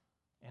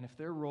 And if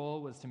their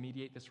role was to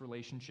mediate this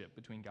relationship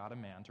between God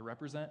and man, to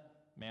represent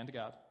man to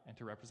God and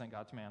to represent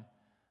God to man,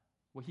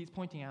 what he's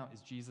pointing out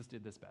is Jesus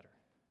did this better.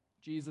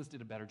 Jesus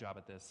did a better job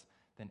at this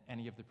than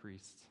any of the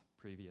priests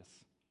previous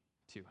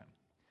to him.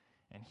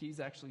 And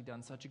he's actually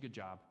done such a good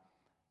job.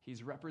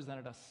 He's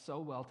represented us so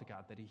well to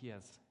God that he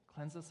has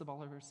cleansed us of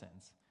all of our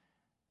sins.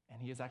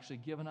 And he has actually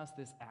given us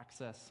this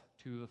access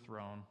to the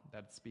throne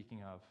that it's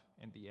speaking of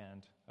in the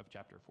end of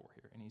chapter 4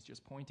 here. And he's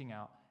just pointing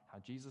out how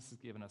Jesus has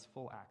given us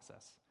full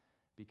access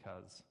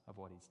because of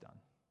what he's done.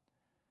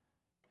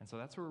 And so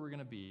that's where we're going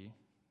to be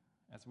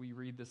as we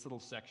read this little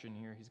section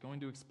here. He's going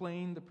to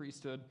explain the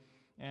priesthood,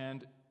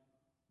 and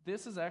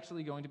this is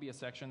actually going to be a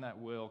section that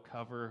will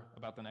cover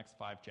about the next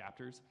 5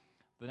 chapters.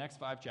 The next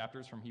 5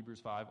 chapters from Hebrews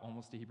 5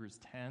 almost to Hebrews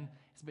 10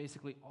 is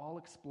basically all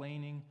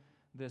explaining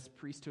this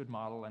priesthood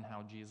model and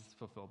how Jesus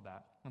fulfilled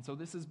that. And so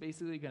this is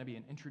basically going to be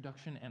an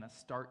introduction and a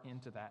start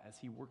into that as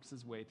he works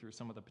his way through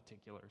some of the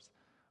particulars.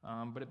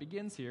 But it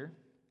begins here,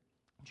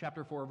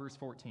 chapter 4, verse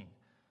 14,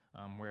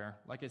 where,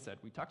 like I said,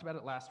 we talked about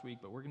it last week,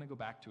 but we're going to go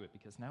back to it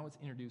because now it's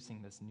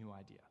introducing this new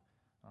idea.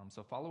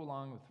 So follow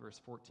along with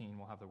verse 14.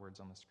 We'll have the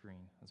words on the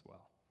screen as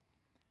well.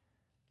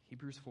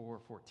 Hebrews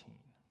 4:14.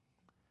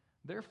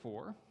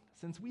 Therefore,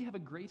 since we have a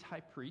great high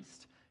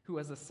priest who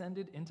has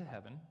ascended into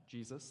heaven,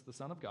 Jesus, the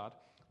Son of God,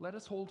 let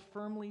us hold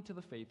firmly to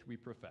the faith we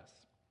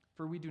profess.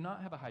 For we do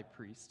not have a high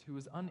priest who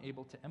is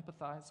unable to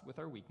empathize with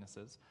our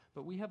weaknesses,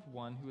 but we have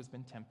one who has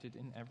been tempted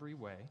in every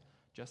way,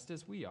 just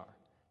as we are,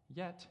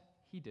 yet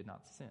he did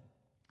not sin.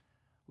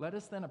 Let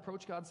us then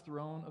approach God's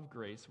throne of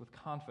grace with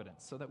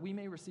confidence, so that we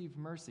may receive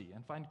mercy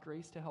and find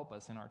grace to help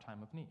us in our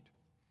time of need.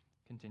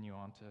 Continue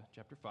on to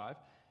chapter 5.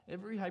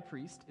 Every high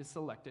priest is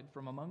selected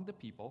from among the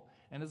people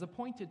and is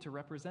appointed to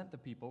represent the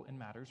people in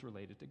matters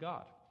related to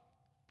God,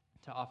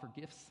 to offer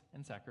gifts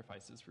and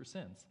sacrifices for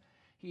sins.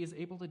 He is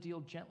able to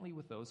deal gently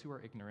with those who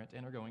are ignorant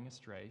and are going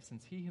astray,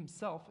 since he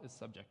himself is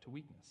subject to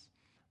weakness.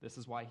 This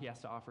is why he has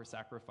to offer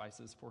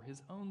sacrifices for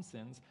his own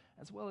sins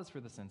as well as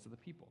for the sins of the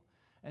people.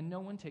 And no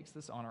one takes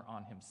this honor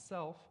on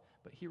himself,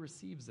 but he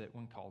receives it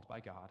when called by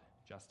God,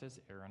 just as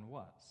Aaron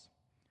was.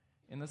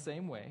 In the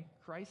same way,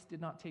 Christ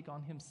did not take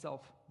on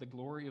himself the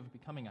glory of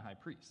becoming a high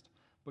priest,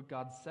 but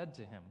God said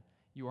to him,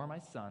 "You are my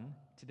son,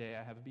 today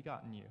I have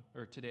begotten you,"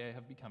 or "Today I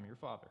have become your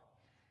father."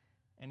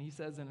 And he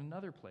says in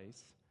another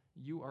place,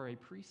 "You are a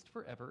priest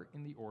forever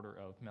in the order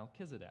of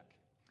Melchizedek."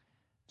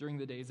 During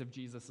the days of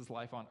Jesus'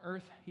 life on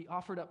earth, he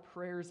offered up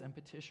prayers and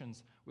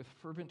petitions with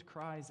fervent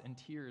cries and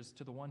tears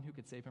to the one who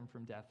could save him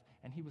from death,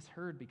 and he was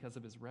heard because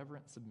of his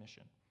reverent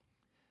submission.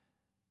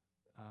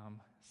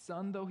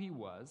 Son though he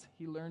was,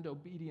 he learned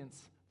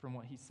obedience from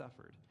what he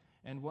suffered,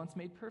 and once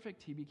made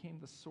perfect, he became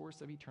the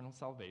source of eternal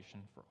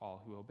salvation for all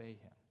who obey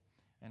him,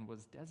 and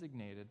was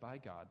designated by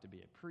God to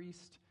be a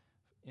priest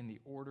in the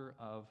order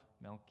of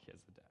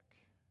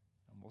Melchizedek.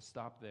 And we'll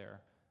stop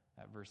there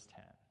at verse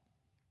 10.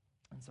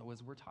 And so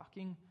as we're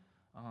talking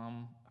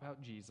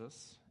about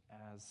Jesus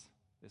as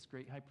this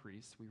great high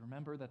priest, we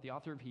remember that the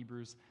author of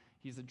Hebrews,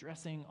 he's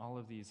addressing all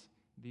of these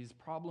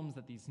problems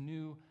that these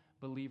new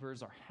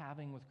believers are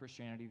having with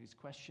Christianity, these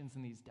questions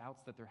and these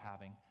doubts that they're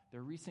having.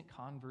 They're recent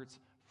converts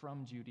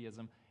from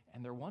Judaism,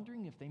 and they're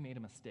wondering if they made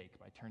a mistake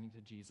by turning to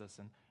Jesus,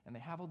 and they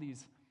have all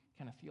these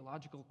kind of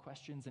theological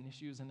questions and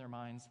issues in their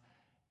minds,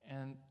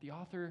 and the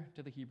author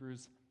to the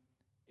Hebrews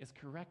is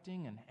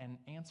correcting and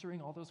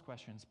answering all those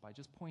questions by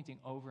just pointing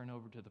over and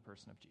over to the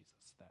person of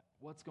Jesus, that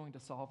what's going to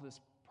solve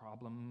this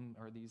problem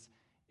or these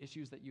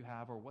issues that you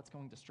have, or what's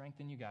going to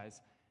strengthen you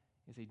guys,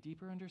 is a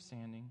deeper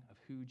understanding of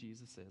who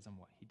Jesus is and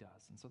what he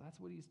does. And so that's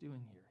what he's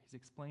doing here. He's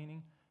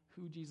explaining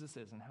who Jesus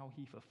is and how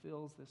he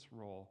fulfills this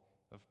role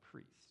of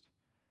priest.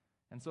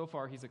 And so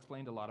far, he's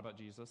explained a lot about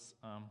Jesus.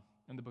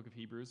 In the book of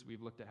Hebrews,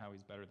 we've looked at how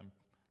he's better than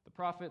the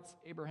prophets,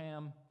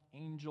 Abraham,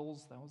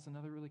 angels. That was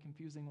another really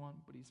confusing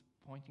one, but he's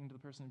pointing to the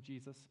person of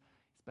Jesus.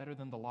 He's better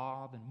than the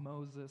law, than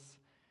Moses.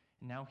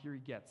 And now here he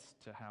gets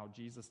to how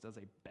Jesus does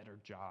a better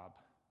job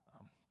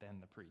than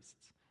the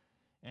priests.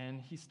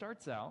 And he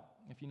starts out,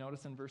 if you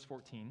notice in verse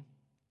 14,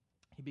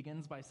 he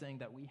begins by saying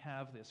that we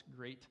have this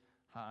great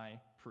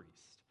high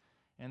priest.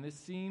 And this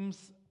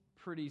seems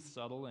pretty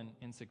subtle and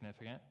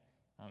insignificant.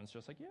 It's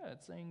just like, yeah,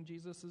 it's saying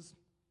Jesus is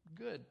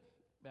good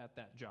at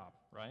that job,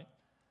 right?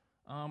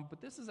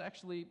 But this is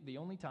actually the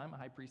only time a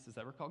high priest is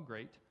ever called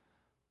great.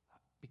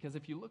 Because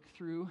if you look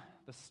through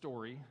the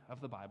story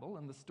of the Bible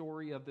and the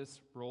story of this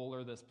role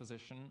or this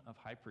position of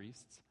high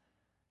priests,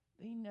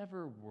 they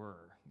never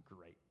were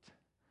great.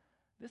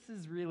 This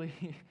is really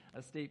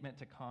a statement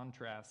to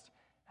contrast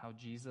how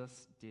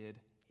Jesus did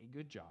a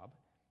good job,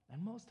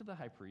 and most of the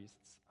high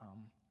priests,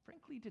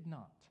 frankly, did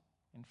not.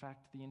 In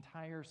fact, the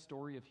entire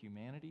story of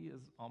humanity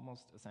is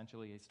almost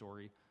essentially a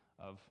story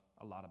of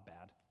a lot of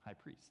bad high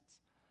priests.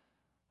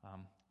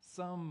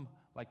 Some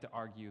like to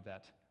argue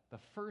that the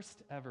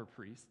first ever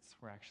priests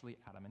were actually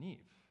Adam and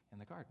Eve in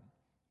the garden.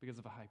 Because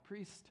if a high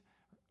priest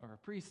or a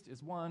priest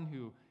is one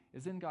who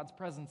is in God's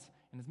presence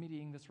and is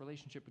mediating this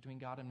relationship between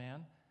God and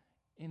man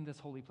in this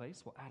holy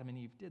place, well, Adam and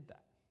Eve did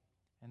that.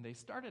 And they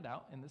started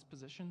out in this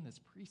position, this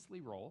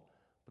priestly role,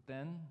 but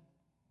then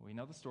we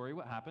know the story.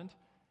 What happened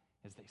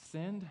is they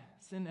sinned,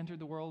 sin entered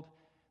the world,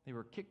 they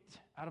were kicked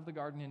out of the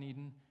Garden in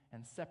Eden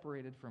and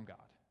separated from God.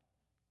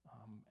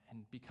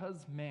 And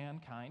because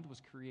mankind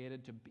was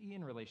created to be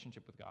in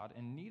relationship with God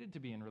and needed to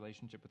be in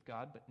relationship with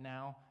God, but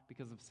now,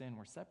 because of sin,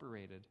 we're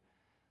separated,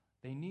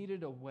 they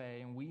needed a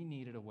way, and we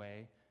needed a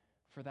way,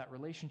 for that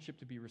relationship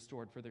to be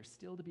restored, for there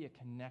still to be a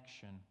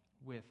connection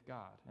with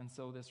God. And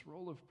so this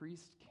role of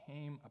priest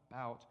came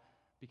about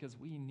because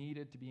we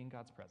needed to be in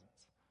God's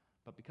presence.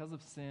 But because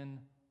of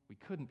sin, we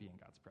couldn't be in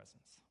God's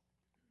presence.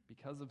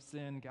 Because of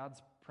sin,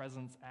 God's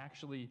presence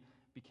actually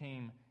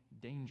became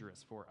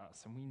dangerous for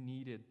us, and we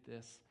needed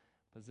this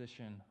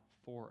position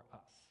for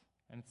us.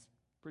 And it's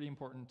pretty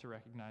important to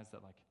recognize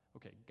that,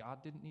 okay,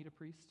 God didn't need a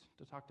priest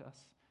to talk to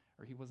us,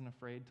 or he wasn't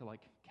afraid to,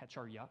 catch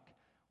our yuck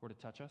or to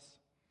touch us.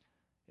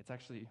 It's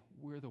actually,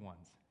 we're the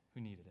ones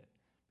who needed it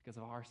because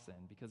of our sin,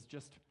 because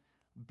just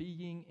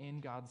being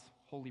in God's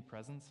holy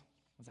presence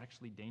was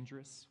actually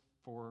dangerous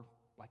for,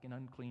 an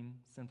unclean,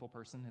 sinful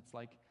person. It's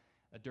like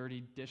a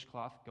dirty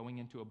dishcloth going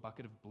into a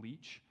bucket of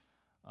bleach.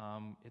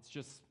 It's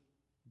just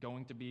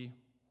going to be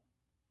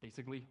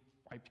basically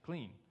wiped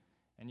clean.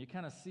 And you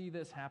kind of see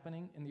this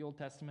happening in the Old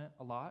Testament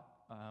a lot.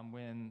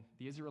 When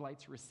the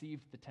Israelites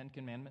received the 10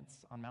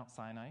 Commandments on Mount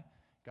Sinai,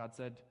 God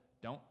said,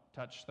 don't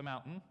touch the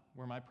mountain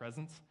where my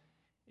presence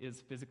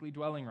is physically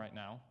dwelling right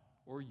now,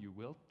 or you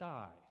will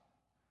die.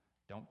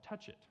 Don't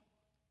touch it.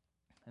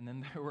 And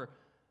then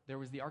there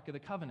was the Ark of the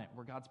Covenant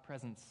where God's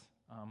presence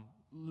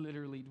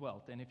literally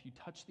dwelt. And if you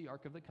touch the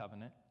Ark of the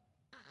Covenant,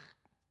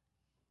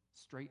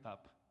 straight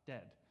up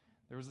dead.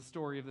 There was a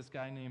story of this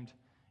guy named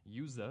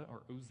Uzzah,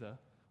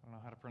 I don't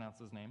know how to pronounce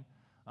his name,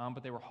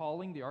 but they were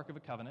hauling the Ark of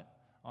the Covenant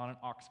on an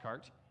ox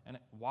cart, and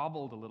it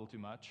wobbled a little too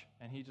much,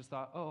 and he just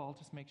thought, I'll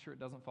just make sure it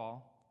doesn't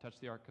fall, touch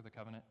the Ark of the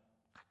Covenant,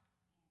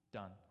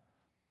 done.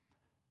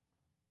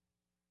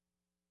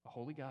 A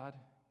holy God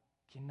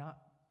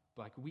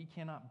we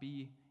cannot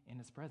be in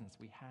his presence.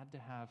 We had to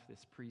have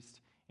this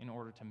priest in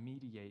order to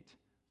mediate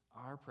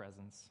our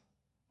presence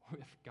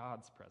with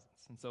God's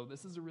presence. And so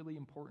this is a really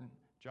important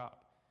job.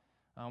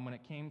 When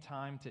it came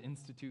time to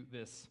institute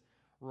this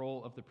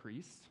role of the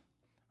priest,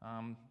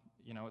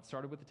 it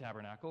started with the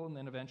tabernacle, and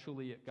then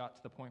eventually it got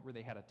to the point where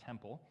they had a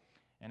temple.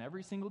 And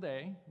every single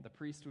day, the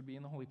priest would be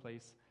in the holy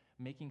place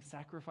making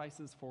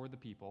sacrifices for the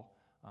people,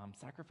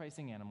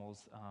 sacrificing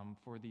animals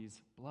for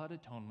these blood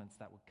atonements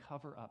that would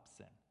cover up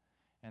sin.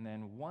 And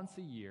then once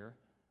a year,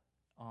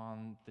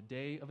 on the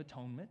Day of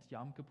Atonement,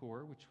 Yom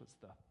Kippur, which was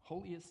the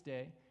holiest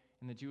day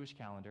in the Jewish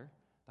calendar,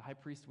 the high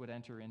priest would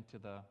enter into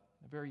the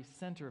very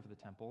center of the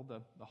temple,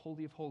 the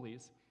Holy of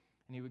Holies,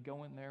 and he would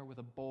go in there with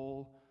a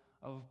bowl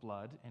of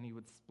blood, and he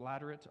would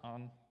splatter it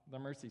on the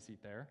mercy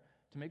seat there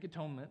to make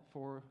atonement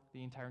for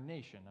the entire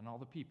nation and all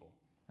the people.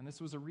 And this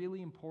was a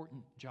really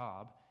important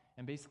job,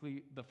 and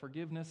basically the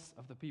forgiveness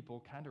of the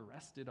people kind of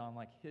rested on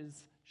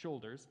his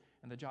shoulders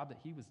and the job that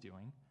he was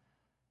doing.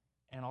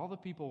 And all the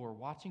people were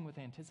watching with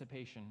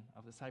anticipation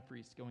of this high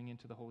priest going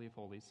into the Holy of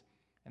Holies,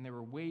 and they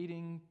were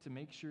waiting to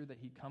make sure that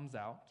he comes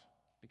out,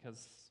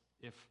 because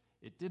if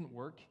it didn't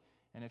work,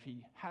 and if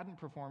he hadn't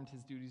performed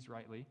his duties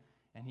rightly,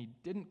 and he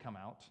didn't come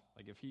out,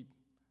 if he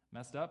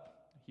messed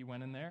up, he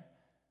went in there,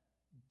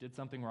 did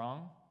something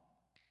wrong,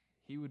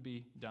 he would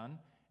be done,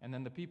 and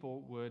then the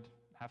people would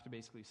have to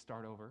basically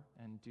start over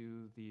and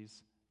do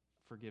these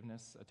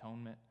forgiveness,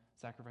 atonement,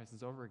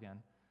 sacrifices over again.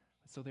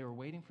 So they were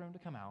waiting for him to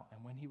come out,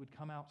 and when he would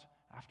come out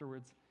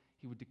afterwards,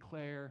 he would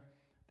declare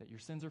that your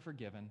sins are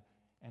forgiven,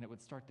 and it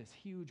would start this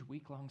huge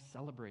week-long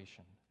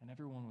celebration, and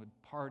everyone would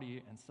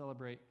party and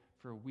celebrate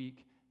for a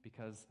week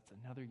because it's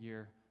another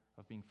year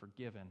of being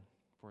forgiven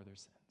for their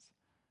sins.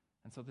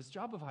 And so this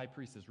job of high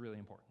priest is really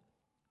important.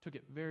 Took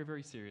it very,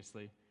 very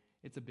seriously.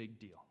 It's a big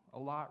deal. A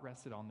lot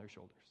rested on their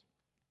shoulders.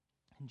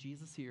 And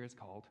Jesus here is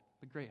called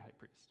the great high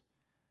priest.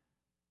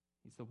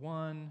 He's the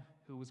one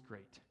who was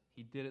great.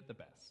 He did it the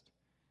best.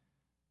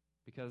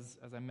 Because,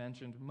 as I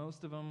mentioned,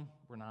 most of them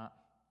were not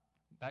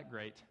that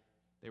great.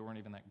 They weren't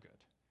even that good.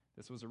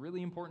 This was a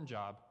really important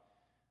job,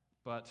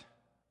 but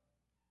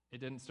it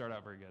didn't start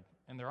out very good.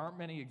 And there aren't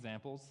many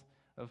examples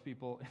of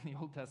people in the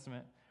Old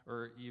Testament,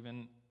 or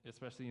even,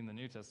 especially in the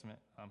New Testament,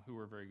 who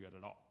were very good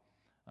at all.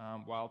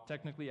 While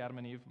technically Adam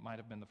and Eve might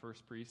have been the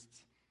first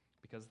priests,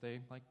 because they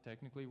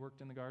technically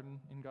worked in the garden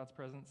in God's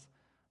presence,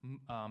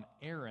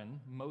 Aaron,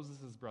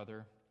 Moses'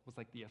 brother, was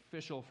like the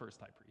official first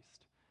high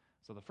priest.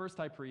 So the first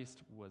high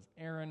priest was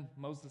Aaron,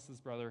 Moses'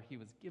 brother. He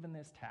was given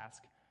this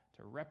task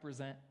to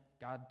represent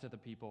God to the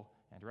people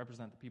and to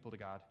represent the people to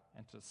God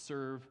and to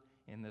serve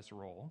in this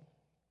role.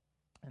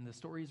 And the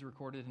story is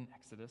recorded in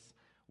Exodus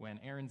when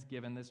Aaron's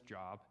given this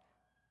job.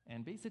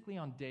 And basically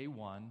on day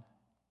one,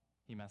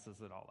 he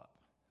messes it all up.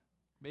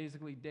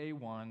 Basically, day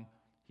one,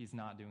 he's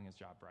not doing his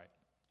job right.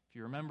 If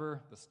you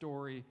remember the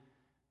story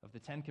of the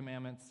 10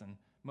 Commandments and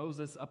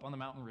Moses up on the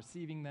mountain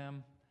receiving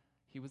them,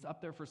 he was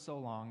up there for so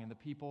long, and the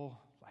people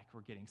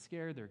were getting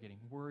scared. They're getting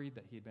worried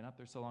that he had been up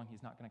there so long,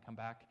 he's not going to come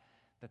back,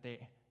 that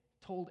they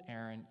told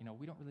Aaron,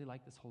 we don't really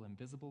like this whole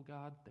invisible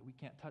God that we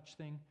can't touch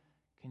thing.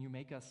 Can you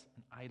make us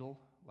an idol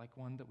like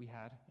one that we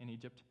had in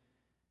Egypt?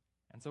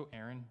 And so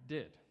Aaron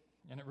did.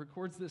 And it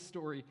records this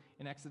story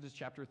in Exodus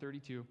chapter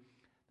 32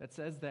 that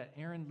says that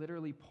Aaron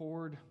literally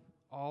poured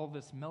all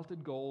this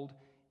melted gold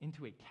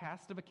into a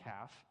cast of a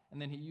calf,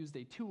 and then he used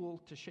a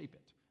tool to shape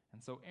it.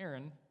 And so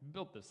Aaron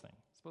built this thing.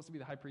 He's supposed to be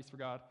the high priest for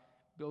God,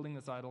 building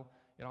this idol.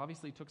 It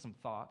obviously took some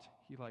thought.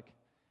 He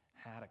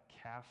had a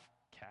calf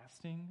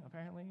casting,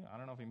 apparently. I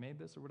don't know if he made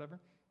this or whatever,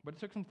 but it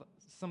took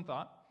some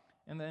thought,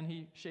 and then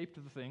he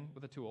shaped the thing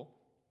with a tool.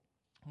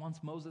 Once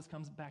Moses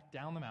comes back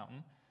down the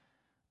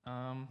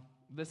mountain,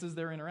 this is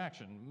their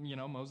interaction.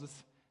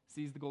 Moses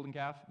sees the golden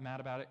calf, mad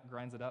about it,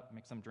 grinds it up,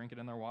 makes them drink it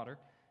in their water,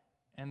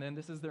 and then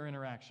this is their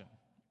interaction.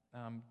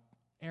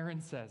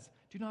 Aaron says,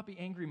 "Do not be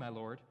angry, my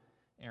lord."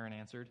 Aaron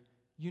answered,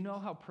 "You know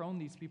how prone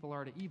these people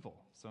are to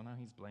evil." So now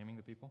he's blaming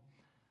the people.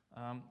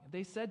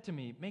 "They said to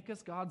me, 'Make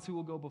us gods who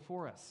will go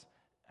before us.'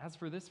 As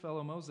for this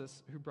fellow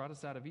Moses who brought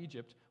us out of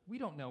Egypt, we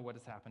don't know what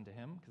has happened to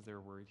him," because they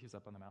were worried he's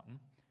up on the mountain.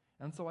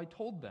 "And so I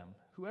told them,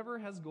 'Whoever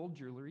has gold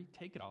jewelry,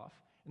 take it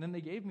off.' And then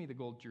they gave me the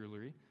gold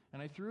jewelry,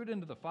 and I threw it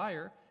into the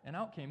fire, and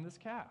out came this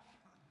calf."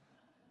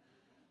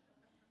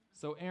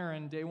 So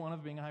Aaron, day one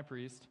of being a high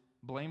priest,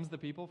 blames the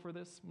people for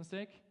this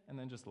mistake, and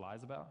then just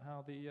lies about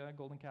how the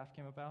golden calf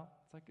came about.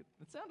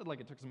 It sounded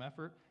like it took some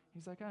effort.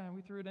 He's like,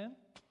 we threw it in.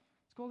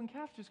 This golden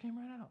calf just came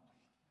right out.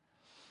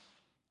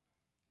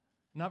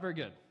 Not very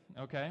good,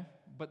 okay?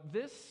 But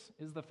this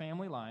is the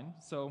family line.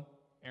 So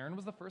Aaron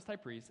was the first high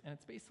priest, and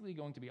it's basically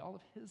going to be all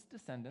of his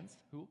descendants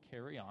who will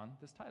carry on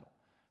this title,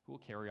 who will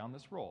carry on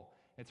this role.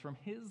 It's from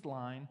his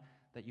line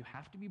that you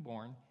have to be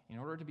born in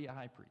order to be a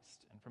high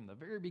priest. And from the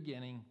very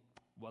beginning,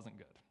 wasn't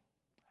good.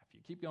 If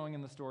you keep going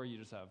in the story, you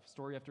just have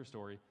story after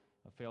story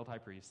of failed high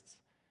priests.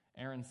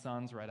 Aaron's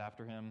sons right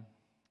after him,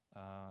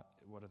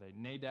 what are they?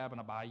 Nadab and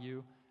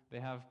Abihu. They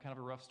have kind of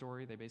a rough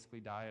story. They basically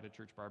die at a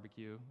church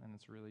barbecue, and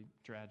it's really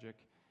tragic.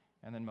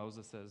 And then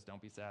Moses says,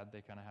 "Don't be sad."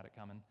 They kind of had it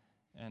coming.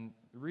 And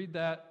read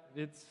that.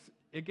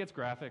 It gets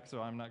graphic,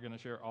 so I'm not going to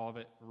share all of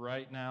it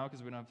right now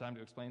because we don't have time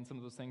to explain some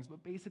of those things.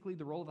 But basically,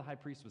 the role of the high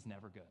priest was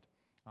never good.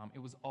 It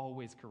was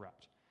always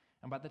corrupt.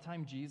 And by the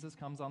time Jesus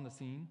comes on the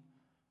scene,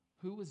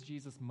 who was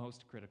Jesus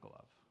most critical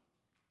of?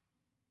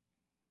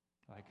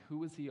 Who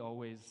was he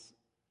always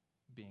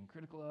being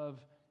critical of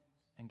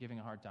and giving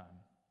a hard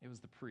time? It was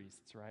the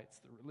priests, right? It's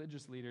the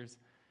religious leaders,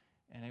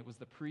 and it was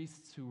the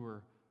priests who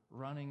were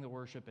running the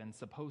worship and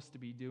supposed to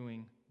be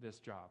doing this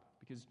job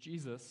because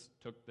Jesus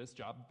took this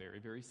job very,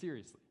 very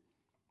seriously.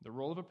 The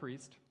role of a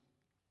priest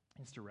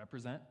is to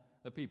represent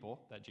the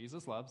people that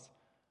Jesus loves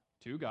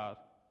to God,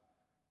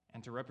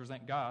 and to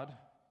represent God,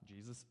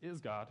 Jesus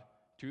is God,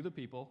 to the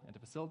people, and to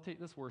facilitate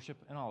this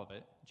worship and all of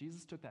it.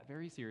 Jesus took that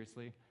very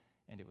seriously,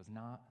 and it was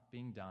not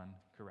being done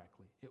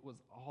correctly. It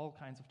was all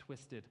kinds of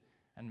twisted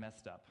and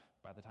messed up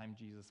by the time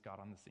Jesus got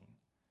on the scene.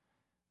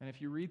 And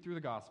if you read through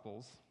the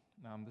Gospels,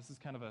 this is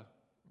kind of a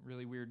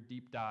really weird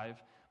deep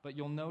dive, but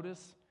you'll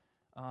notice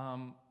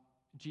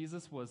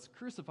Jesus was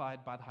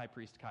crucified by the high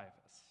priest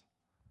Caiaphas.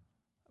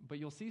 But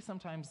you'll see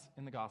sometimes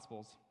in the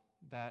Gospels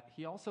that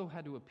he also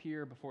had to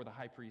appear before the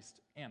high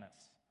priest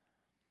Annas.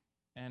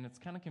 And it's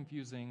kind of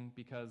confusing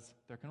because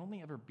there can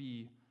only ever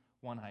be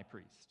one high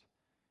priest.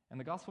 And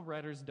the gospel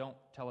writers don't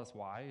tell us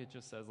why. It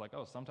just says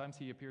sometimes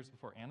he appears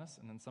before Annas,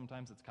 and then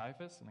sometimes it's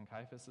Caiaphas, and then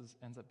Caiaphas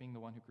ends up being the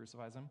one who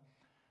crucifies him.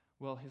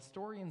 Well,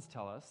 historians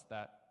tell us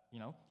that,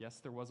 yes,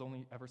 there was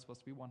only ever supposed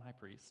to be one high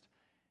priest,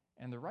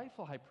 and the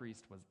rightful high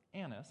priest was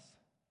Annas,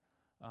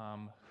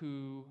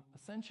 who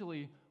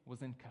essentially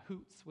was in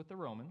cahoots with the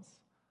Romans,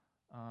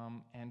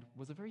 and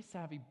was a very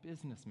savvy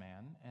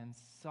businessman and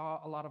saw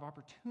a lot of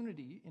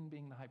opportunity in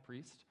being the high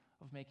priest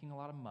of making a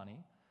lot of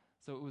money.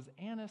 So it was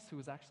Annas who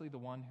was actually the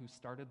one who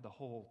started the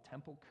whole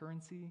temple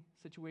currency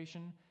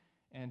situation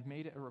and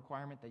made it a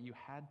requirement that you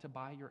had to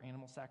buy your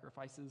animal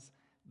sacrifices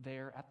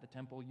there at the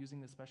temple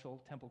using the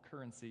special temple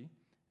currency.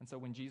 And so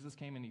when Jesus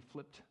came and he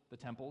flipped the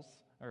tables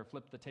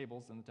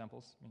in the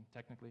temples,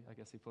 technically, I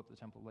guess he flipped the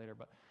temple later,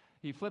 but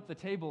he flipped the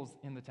tables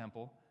in the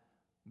temple.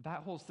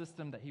 That whole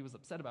system that he was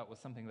upset about was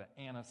something that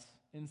Annas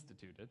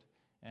instituted.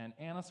 And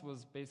Annas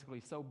was basically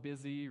so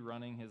busy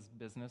running his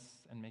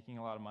business and making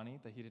a lot of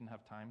money that he didn't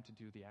have time to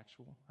do the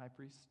actual high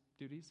priest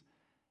duties.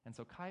 And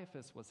so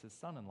Caiaphas was his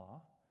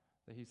son-in-law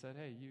that he said,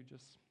 "Hey, you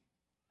just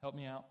help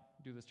me out,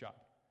 do this job."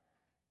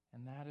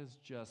 And that is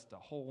just a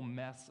whole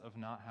mess of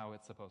not how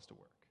it's supposed to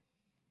work.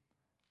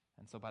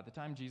 And so by the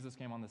time Jesus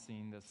came on the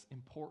scene, this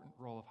important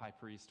role of high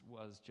priest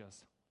was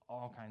just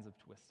all kinds of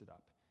twisted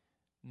up,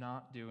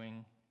 not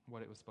doing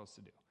what it was supposed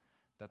to do.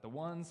 That the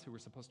ones who were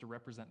supposed to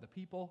represent the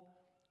people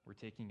were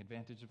taking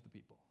advantage of the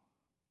people.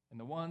 And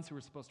the ones who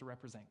were supposed to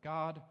represent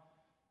God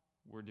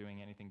were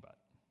doing anything but.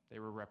 They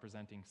were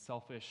representing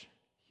selfish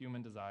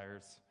human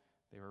desires.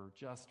 They were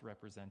just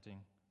representing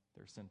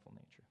their sinful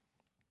nature.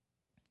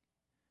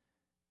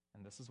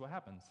 And this is what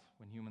happens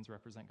when humans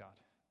represent God,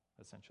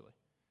 essentially.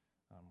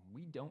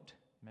 We don't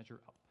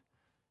measure up.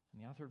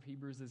 And the author of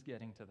Hebrews is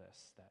getting to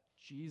this, that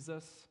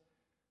Jesus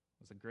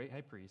was a great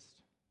high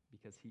priest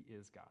because he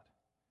is God.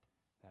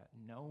 That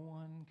no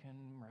one can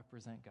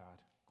represent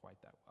God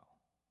quite that well.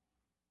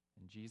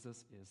 And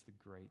Jesus is the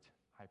great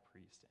high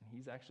priest. And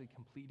he's actually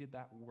completed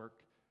that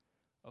work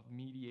of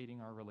mediating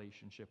our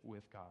relationship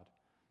with God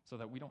so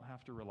that we don't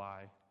have to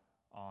rely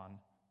on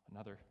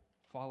another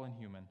fallen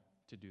human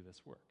to do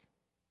this work.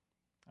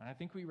 And I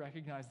think we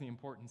recognize the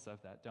importance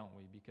of that, don't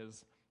we?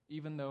 Because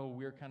even though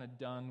we're kind of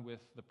done with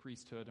the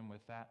priesthood and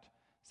with that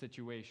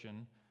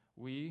situation,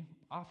 we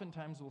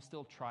oftentimes will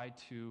still try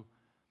to,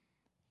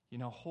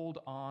 hold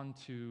on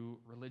to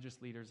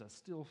religious leaders as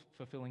still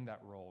fulfilling that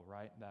role,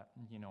 right? That,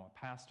 a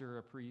pastor,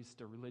 a priest,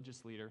 a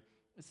religious leader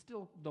is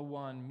still the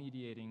one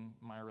mediating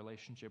my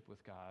relationship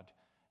with God.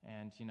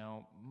 And,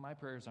 my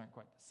prayers aren't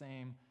quite the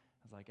same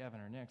as like Evan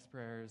or Nick's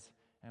prayers.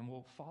 And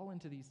we'll fall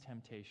into these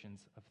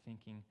temptations of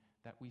thinking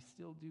that we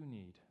still do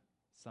need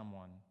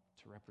someone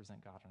to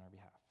represent God on our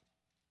behalf.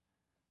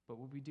 But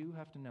what we do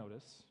have to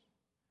notice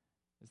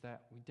is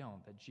that we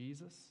don't, that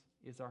Jesus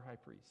is our high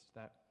priest,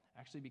 that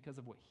actually because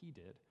of what he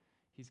did,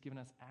 he's given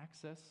us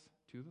access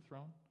to the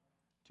throne,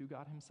 to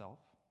God himself.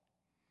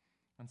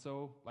 And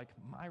so, like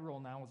my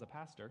role now as a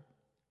pastor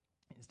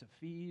is to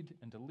feed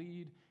and to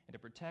lead and to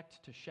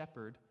protect, to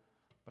shepherd,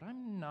 but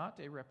I'm not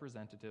a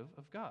representative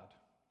of God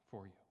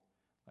for you.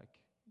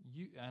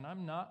 And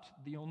I'm not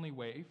the only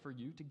way for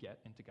you to get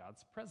into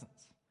God's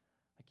presence.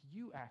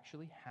 You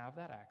actually have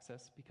that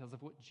access because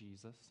of what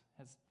Jesus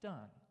has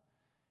done.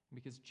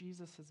 Because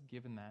Jesus has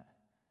given that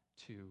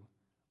to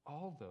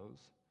all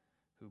those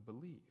who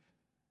believe.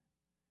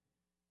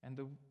 And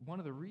one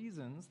of the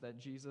reasons that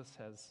Jesus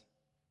has,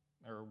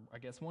 or I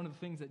guess one of the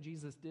things that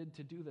Jesus did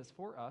to do this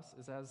for us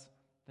is, as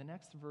the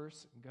next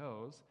verse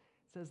goes,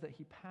 it says that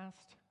he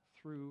passed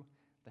through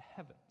the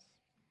heavens.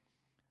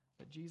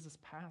 That Jesus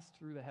passed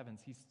through the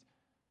heavens.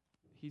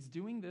 He's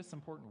doing this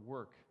important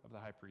work of the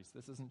high priest.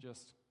 This isn't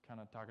just kind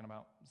of talking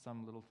about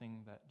some little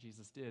thing that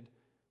Jesus did,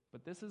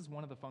 but this is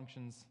one of the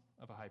functions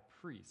of a high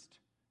priest.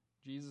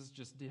 Jesus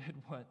just did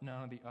what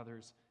none of the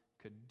others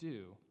could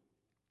do.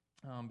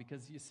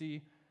 Because you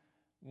see,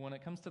 when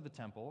it comes to the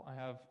temple, I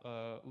have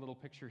a little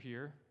picture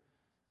here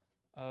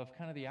of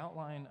kind of the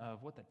outline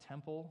of what the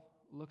temple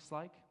looks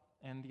like.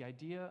 And the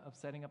idea of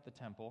setting up the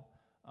temple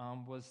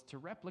was to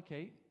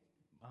replicate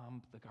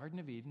the Garden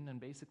of Eden and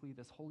basically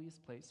this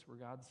holiest place where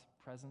God's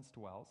presence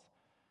dwells.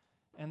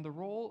 And the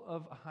role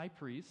of a high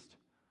priest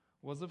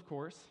was, of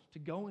course, to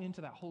go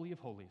into that Holy of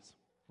Holies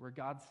where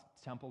God's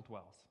temple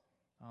dwells.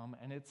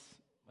 And it's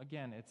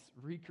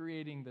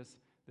recreating this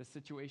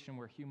situation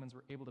where humans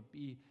were able to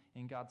be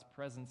in God's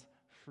presence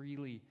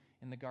freely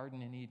in the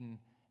Garden in Eden,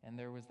 and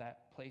there was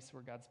that place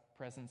where God's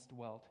presence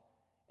dwelt.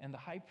 And the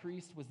high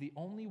priest was the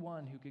only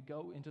one who could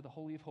go into the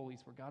Holy of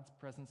Holies where God's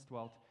presence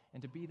dwelt,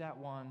 and to be that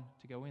one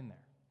to go in there.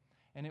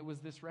 And it was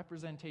this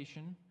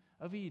representation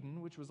of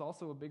Eden, which was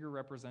also a bigger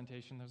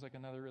representation. There's like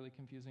another really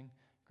confusing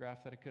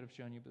graph that I could have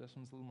shown you, but this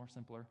one's a little more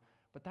simpler.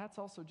 But that's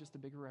also just a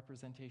bigger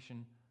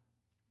representation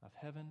of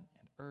heaven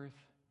and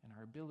earth and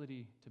our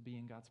ability to be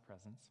in God's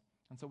presence.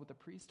 And so what the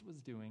priest was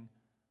doing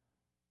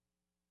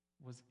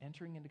was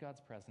entering into God's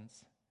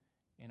presence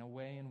in a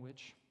way in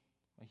which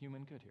a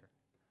human could hear.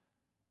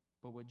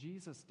 But what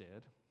Jesus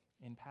did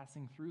in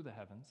passing through the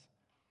heavens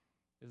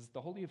is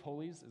the Holy of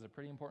Holies is a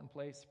pretty important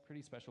place,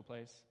 pretty special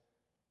place.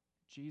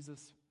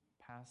 Jesus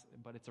passed,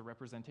 but it's a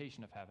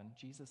representation of heaven.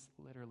 Jesus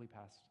literally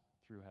passed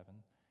through heaven.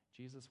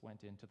 Jesus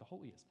went into the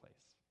holiest place.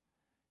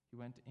 He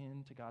went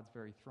into God's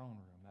very throne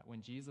room. That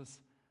when Jesus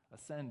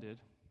ascended,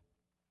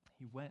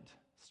 he went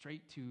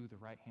straight to the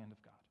right hand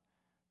of God,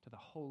 to the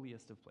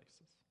holiest of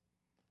places.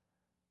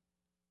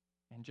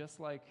 And just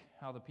like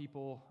how the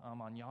people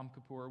on Yom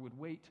Kippur would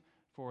wait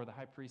for the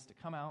high priest to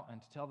come out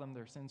and to tell them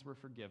their sins were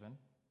forgiven,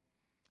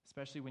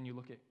 especially when you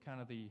look at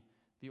kind of the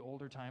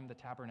older time, the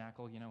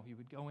tabernacle, he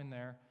would go in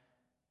there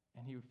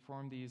and he would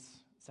perform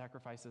these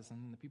sacrifices,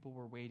 and the people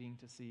were waiting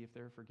to see if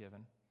they were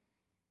forgiven.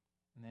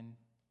 And then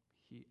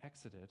he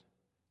exited.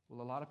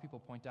 Well, a lot of people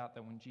point out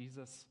that when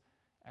Jesus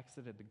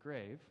exited the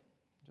grave,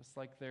 just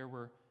like there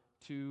were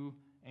two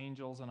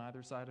angels on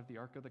either side of the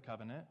Ark of the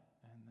Covenant,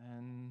 and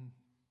then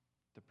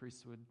the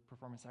priests would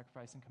perform a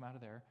sacrifice and come out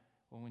of there.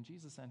 Well, when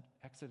Jesus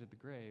exited the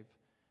grave,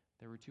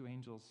 there were two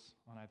angels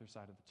on either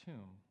side of the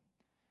tomb.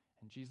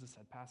 And Jesus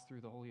had passed through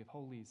the Holy of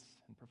Holies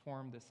and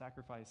performed this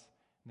sacrifice,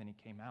 and then he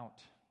came out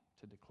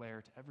to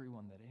declare to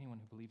everyone that anyone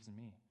who believes in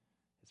me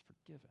is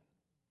forgiven.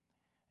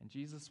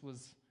 Jesus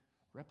was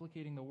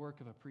replicating the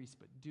work of a priest,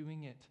 but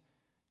doing it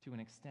to an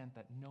extent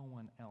that no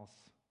one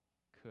else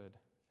could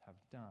have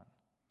done.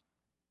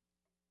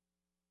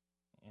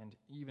 And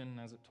even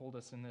as it told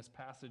us in this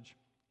passage,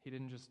 he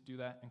didn't just do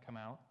that and come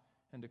out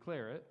and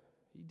declare it.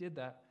 He did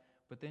that,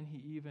 but then he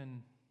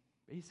even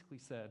basically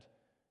said,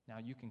 now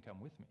you can come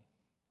with me.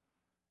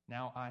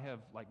 Now I have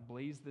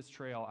blazed this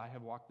trail, I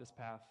have walked this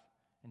path,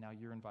 and now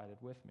you're invited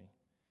with me.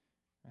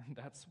 And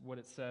that's what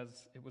it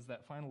says. It was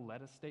that final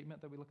let us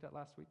statement that we looked at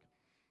last week,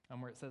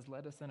 where it says,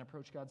 let us then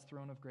approach God's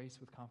throne of grace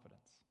with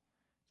confidence,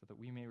 so that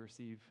we may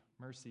receive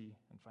mercy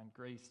and find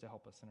grace to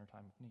help us in our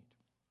time of need.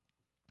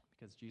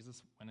 Because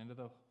Jesus went into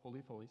the Holy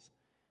of Holies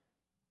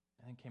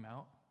and then came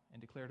out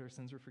and declared our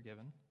sins were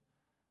forgiven.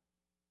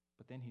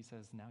 But then he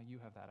says, now you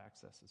have that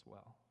access as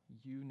well.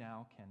 You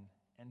now can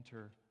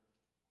enter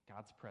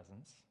God's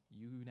presence.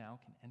 You now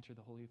can enter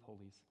the Holy of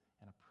Holies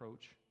and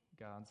approach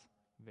God's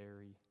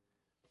very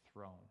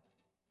throne.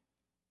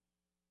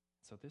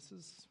 So this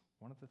is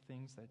one of the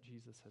things that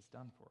Jesus has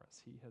done for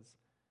us. He has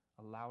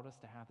allowed us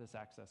to have this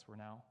access where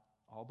now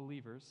all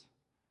believers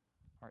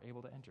are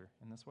able to enter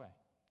in this way.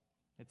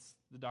 It's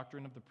the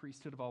doctrine of the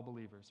priesthood of all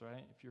believers,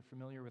 right? If you're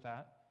familiar with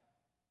that,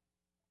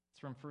 it's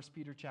from 1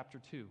 Peter chapter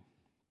 2.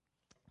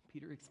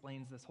 Peter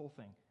explains this whole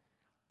thing.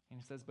 And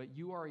he says, but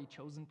you are a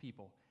chosen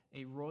people,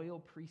 a royal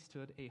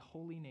priesthood, a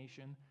holy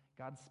nation,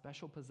 God's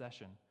special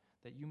possession,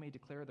 that you may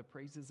declare the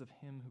praises of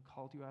him who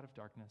called you out of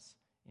darkness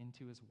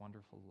into his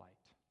wonderful light.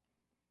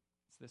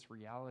 It's this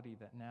reality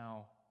that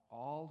now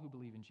all who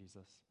believe in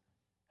Jesus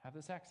have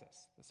this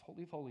access, this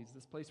Holy of Holies,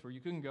 this place where you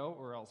couldn't go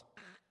or else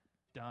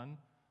done.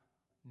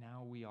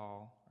 Now we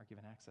all are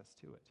given access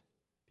to it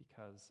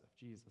because of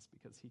Jesus,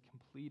 because he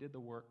completed the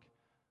work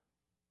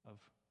of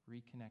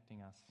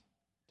reconnecting us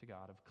to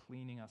God, of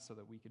cleaning us so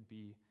that we could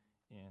be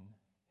in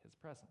his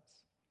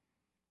presence.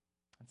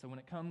 And so when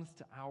it comes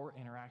to our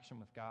interaction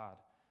with God,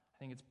 I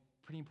think it's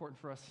pretty important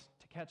for us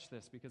to catch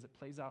this because it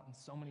plays out in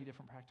so many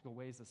different practical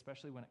ways,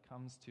 especially when it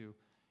comes to,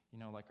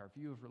 our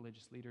view of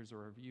religious leaders or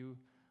our view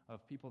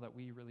of people that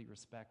we really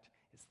respect.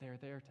 Is they're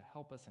there to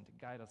help us and to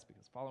guide us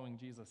because following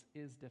Jesus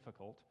is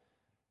difficult.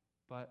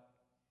 But,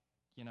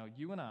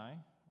 you and I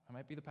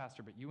might be the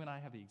pastor, but you and I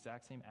have the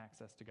exact same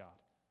access to God.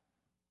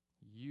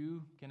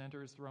 You can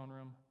enter his throne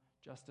room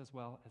just as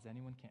well as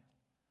anyone can.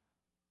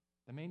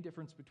 The main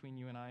difference between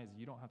you and I is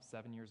you don't have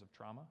 7 years of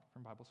trauma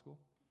from Bible school,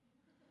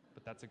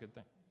 but that's a good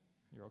thing.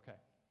 You're okay.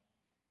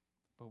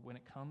 But when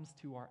it comes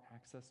to our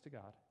access to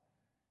God,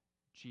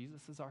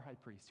 Jesus is our high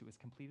priest who has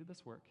completed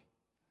this work,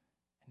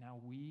 and now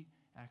we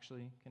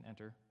actually can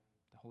enter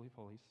the Holy of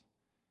Holies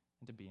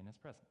and to be in his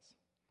presence.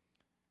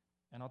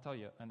 And I'll tell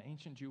you, an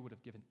ancient Jew would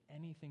have given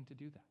anything to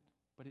do that,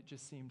 but it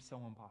just seemed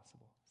so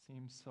impossible,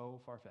 seemed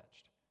so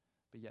far-fetched.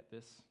 But yet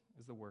this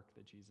is the work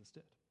that Jesus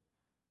did.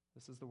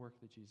 This is the work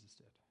that Jesus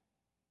did.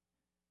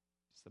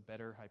 Just a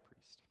better high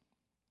priest.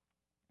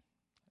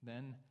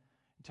 Then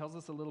it tells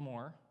us a little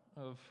more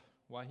of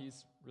why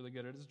he's really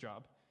good at his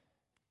job.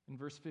 In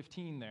verse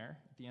 15 there,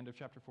 at the end of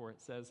chapter 4,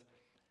 it says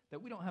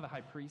that we don't have a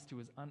high priest who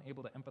is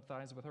unable to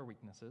empathize with our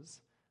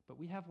weaknesses, but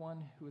we have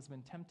one who has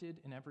been tempted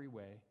in every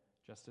way,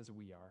 just as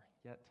we are,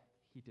 yet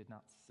he did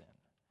not sin.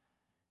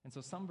 And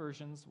so some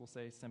versions will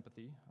say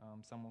sympathy,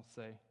 some will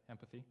say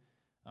empathy.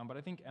 But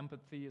I think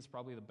empathy is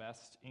probably the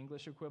best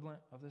English equivalent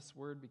of this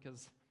word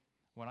because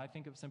when I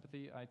think of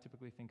sympathy, I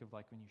typically think of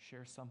when you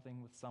share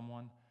something with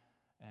someone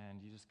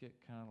and you just get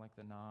kind of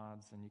the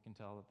nods and you can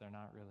tell that they're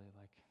not really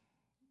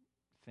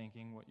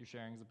thinking what you're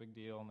sharing is a big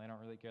deal and they don't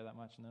really care that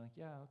much and they're like,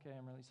 yeah, okay,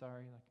 I'm really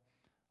sorry.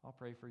 I'll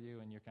pray for you.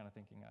 And you're kind of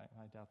thinking,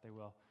 I doubt they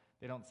will.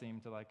 They don't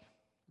seem to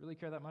really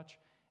care that much.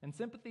 And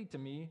sympathy to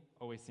me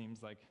always seems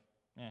kind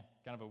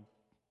of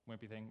a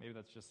wimpy thing. Maybe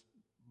that's just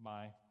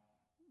my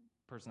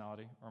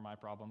personality or my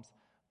problems.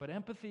 But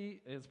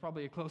empathy is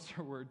probably a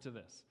closer word to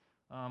this.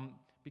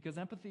 Because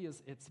empathy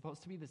it's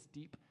supposed to be this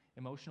deep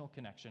emotional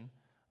connection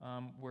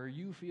where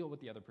you feel what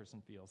the other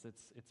person feels.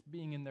 It's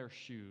being in their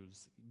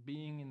shoes,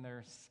 being in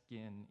their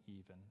skin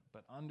even,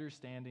 but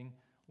understanding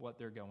what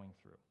they're going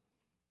through.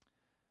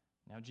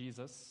 Now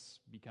Jesus,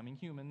 becoming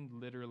human,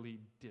 literally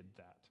did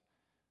that.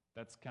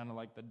 That's kind of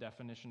the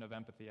definition of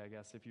empathy, I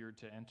guess. If you're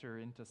to enter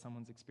into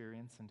someone's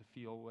experience and to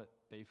feel what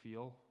they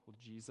feel, well,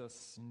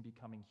 Jesus, in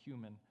becoming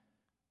human,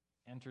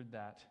 entered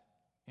that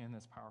in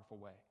this powerful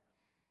way.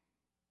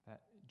 That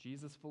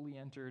Jesus fully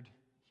entered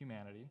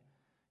humanity.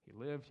 He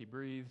lived, he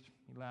breathed,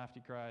 he laughed,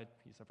 he cried,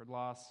 he suffered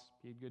loss,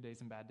 he had good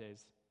days and bad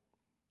days.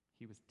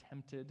 He was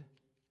tempted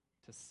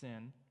to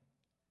sin.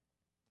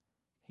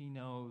 He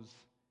knows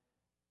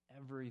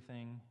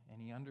everything, and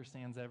he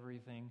understands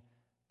everything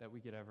that we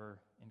could ever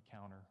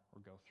encounter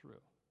or go through.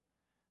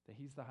 That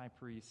he's the high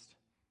priest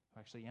who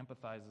actually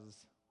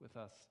empathizes with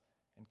us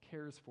and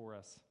cares for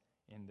us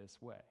in this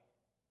way.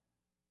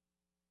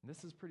 And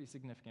this is pretty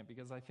significant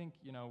because I think,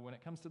 when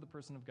it comes to the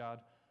person of God,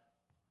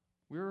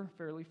 we're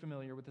fairly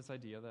familiar with this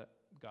idea that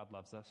God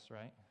loves us,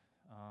 right?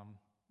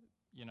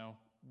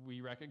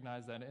 We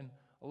recognize that in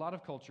a lot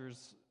of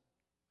cultures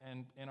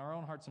and in our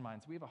own hearts and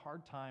minds, we have a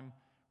hard time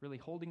really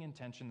holding in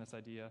tension this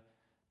idea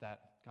that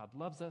God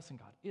loves us and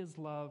God is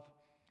love,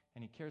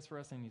 and he cares for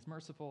us and he's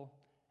merciful,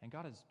 and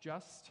God is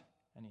just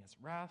and he has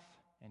wrath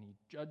and he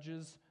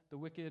judges the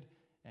wicked,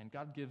 and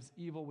God gives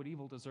evil what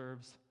evil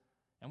deserves.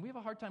 And we have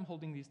a hard time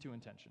holding these two in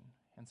tension.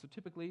 And so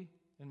typically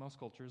in most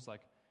cultures,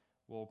 like,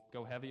 we'll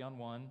go heavy on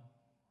one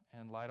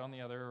and light on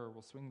the other, or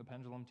we'll swing the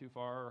pendulum too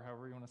far, or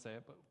however you want to say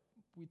it, but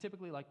we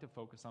typically like to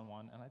focus on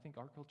one, and I think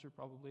our culture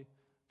probably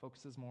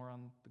focuses more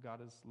on the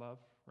God is love,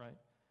 right?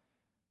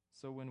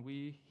 So when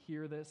we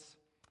hear this,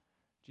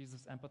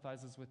 Jesus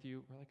empathizes with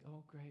you, we're like,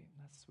 oh, great,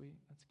 that's sweet,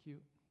 that's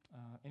cute.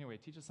 Anyway,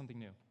 teach us something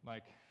new.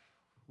 Like,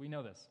 we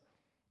know this.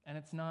 And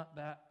it's not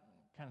that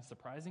kind of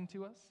surprising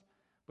to us,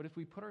 but if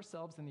we put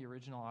ourselves in the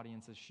original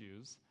audience's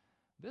shoes,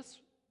 this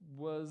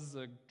was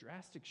a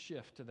drastic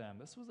shift to them.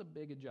 This was a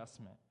big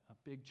adjustment, a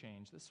big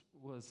change. This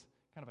was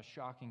kind of a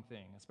shocking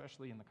thing,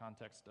 especially in the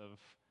context of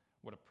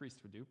what a priest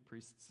would do.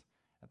 Priests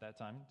at that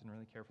time didn't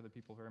really care for the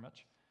people very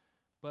much.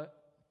 But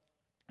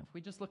if we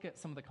just look at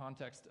some of the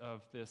context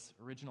of this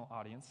original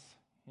audience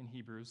in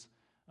Hebrews,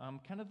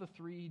 kind of the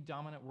three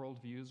dominant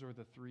worldviews, or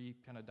the three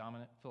kind of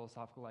dominant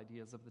philosophical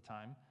ideas of the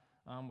time,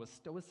 was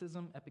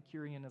Stoicism,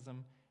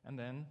 Epicureanism, and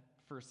then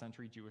first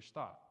century Jewish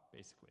thought,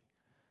 basically.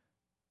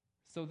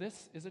 So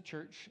this is a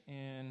church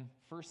in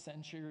first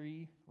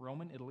century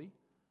Roman Italy,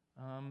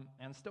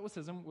 and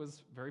Stoicism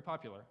was very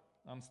popular.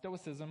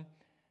 Stoicism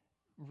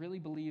really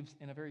believes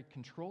in a very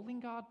controlling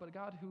God, but a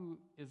God who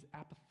is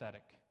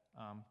apathetic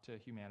to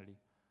humanity.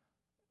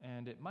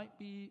 And it might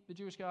be the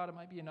Jewish God, it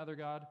might be another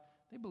God.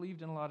 They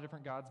believed in a lot of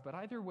different gods, but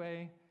either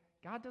way,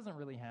 God doesn't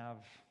really have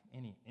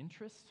any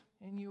interest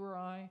in you or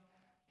I.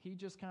 He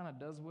just kind of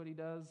does what he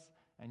does,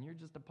 and you're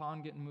just a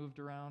pawn getting moved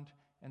around.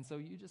 And so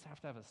you just have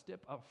to have a stiff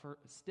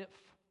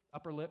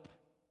upper lip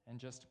and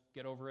just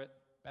get over it.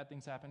 Bad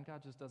things happen.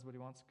 God just does what he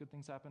wants. Good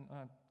things happen.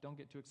 Don't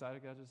get too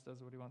excited. God just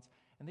does what he wants.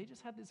 And they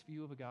just had this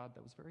view of a God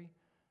that was very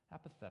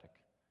apathetic,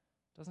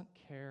 doesn't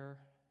care.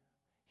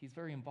 He's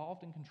very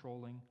involved and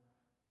controlling,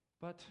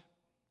 but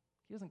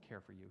he doesn't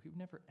care for you. He would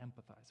never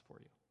empathize for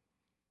you.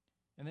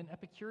 And then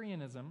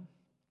Epicureanism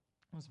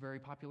was very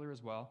popular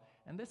as well.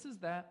 And this is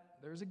that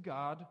there's a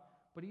God,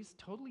 but he's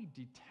totally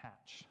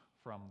detached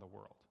from the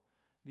world.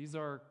 These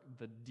are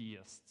the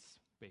deists,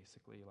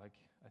 basically. Like,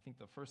 I think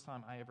the first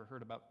time I ever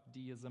heard about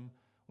deism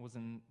was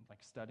in, like,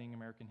 studying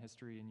American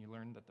history, and you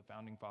learned that the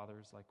founding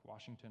fathers, like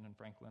Washington and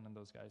Franklin and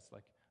those guys,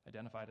 like,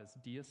 identified as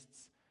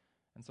deists.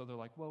 And so they're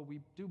like, well,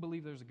 we do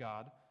believe there's a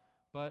God,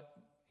 but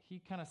he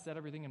kind of set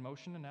everything in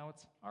motion, and now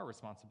it's our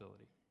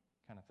responsibility,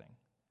 kind of thing.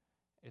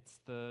 It's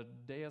the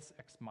deus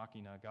ex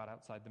machina, God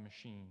outside the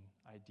machine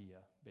idea,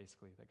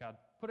 basically, that God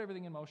put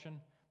everything in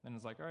motion, then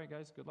is like, all right,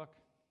 guys, good luck.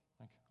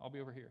 Like, I'll be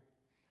over here.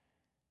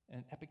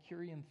 And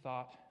Epicurean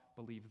thought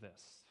believed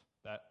this,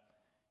 that,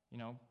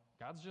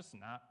 God's just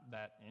not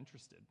that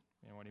interested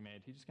in what he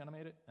made. He just kind of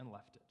made it and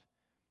left it.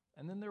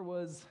 And then there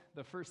was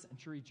the first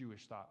century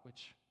Jewish thought,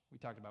 which we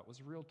talked about,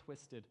 was real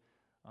twisted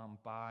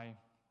by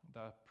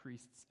the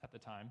priests at the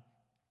time.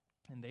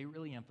 And they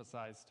really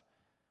emphasized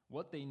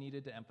what they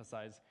needed to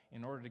emphasize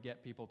in order to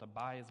get people to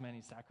buy as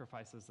many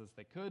sacrifices as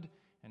they could,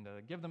 and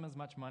to give them as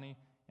much money,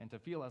 and to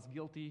feel as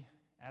guilty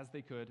as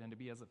they could, and to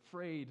be as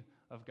afraid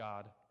of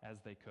God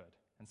as they could.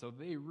 And so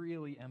they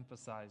really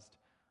emphasized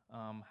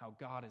how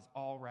God is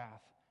all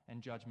wrath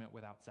and judgment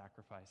without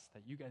sacrifice,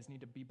 that you guys need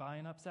to be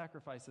buying up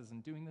sacrifices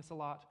and doing this a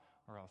lot,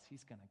 or else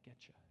he's going to get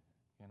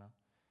you,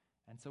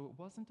 And so it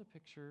wasn't a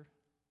picture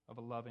of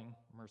a loving,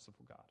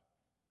 merciful God.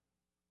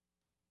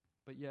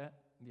 But yet,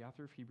 the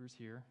author of Hebrews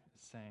here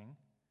is saying,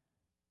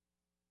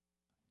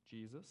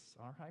 Jesus,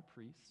 our high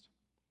priest,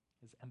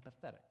 is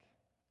empathetic,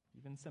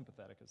 even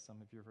sympathetic, as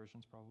some of your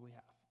versions probably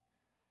have.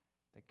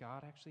 That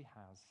God actually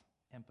has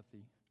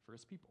empathy for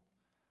his people.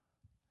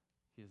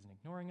 He isn't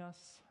ignoring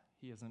us.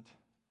 He isn't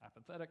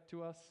apathetic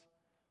to us.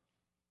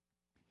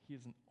 He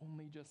isn't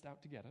only just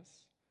out to get us,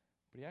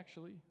 but he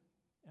actually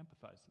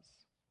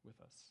empathizes with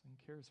us and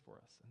cares for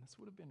us. And this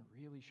would have been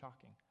really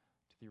shocking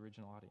to the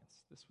original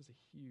audience. This was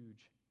a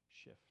huge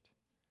shift.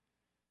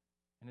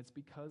 And it's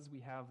because we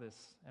have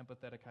this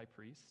empathetic high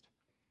priest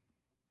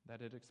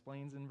that it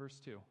explains in verse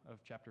 2 of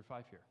chapter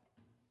 5 here.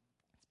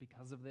 It's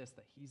because of this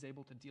that he's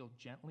able to deal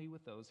gently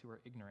with those who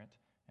are ignorant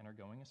and are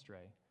going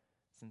astray,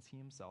 since he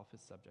himself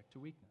is subject to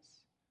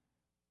weakness.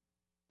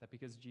 That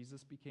because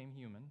Jesus became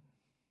human,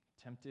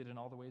 tempted in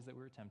all the ways that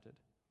we were tempted,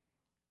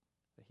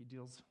 that he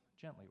deals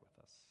gently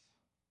with us.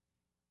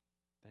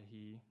 That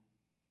he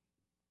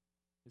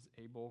is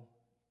able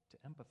to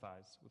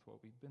empathize with what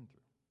we've been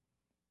through.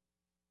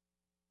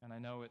 And I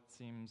know it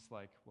seems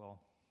like, well,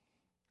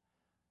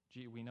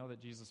 we know that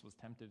Jesus was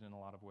tempted in a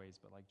lot of ways,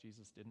 but like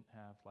Jesus didn't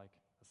have like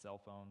a cell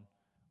phone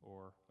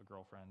or a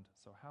girlfriend.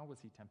 So how was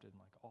he tempted in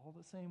like all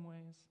the same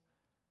ways?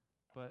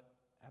 But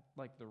at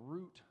like the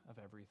root of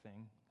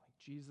everything, like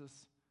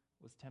Jesus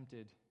was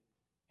tempted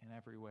in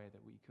every way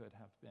that we could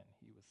have been.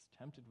 He was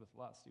tempted with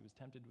lust. He was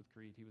tempted with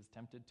greed. He was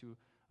tempted to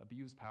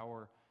abuse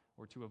power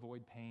or to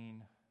avoid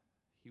pain.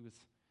 He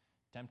was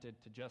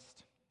tempted to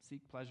just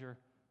seek pleasure,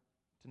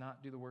 to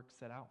not do the work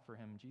set out for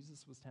him.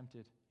 Jesus was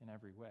tempted in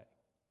every way.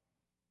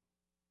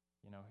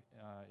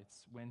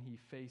 It's when he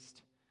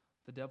faced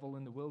the devil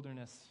in the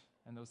wilderness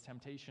and those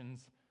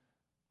temptations,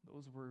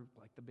 those were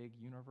like the big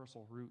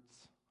universal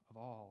roots of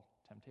all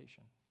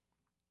temptation.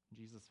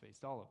 Jesus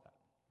faced all of that.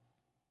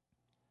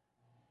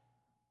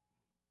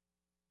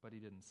 But he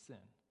didn't sin.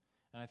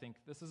 And I think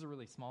this is a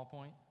really small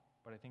point,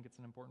 but I think it's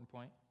an important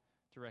point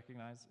to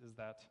recognize is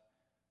that,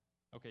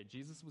 okay,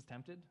 Jesus was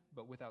tempted,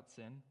 but without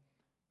sin.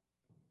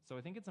 So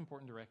I think it's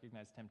important to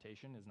recognize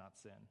temptation is not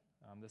sin.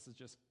 This is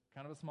just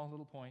kind of a small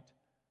little point,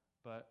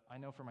 but I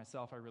know for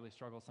myself I really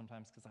struggle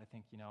sometimes because I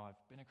think, I've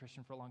been a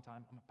Christian for a long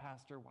time. I'm a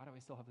pastor. Why do I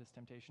still have this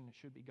temptation? It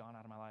should be gone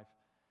out of my life.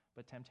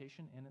 But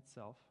temptation in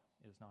itself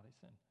is not a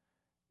sin.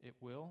 It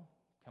will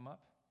come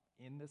up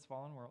in this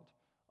fallen world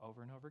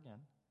over and over again.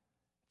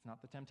 It's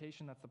not the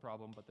temptation that's the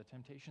problem, but the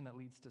temptation that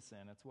leads to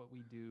sin. It's what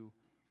we do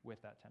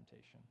with that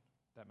temptation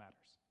that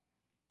matters.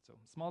 So,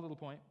 small little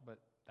point, but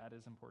that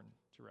is important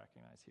to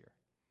recognize here.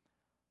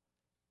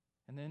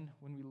 And then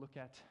when we look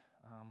at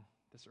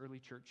this early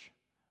church,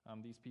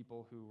 these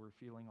people who were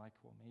feeling like,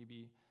 well,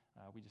 maybe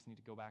we just need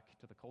to go back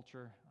to the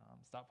culture,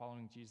 stop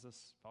following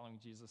Jesus. Following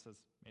Jesus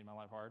has made my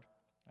life hard.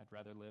 I'd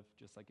rather live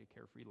just like a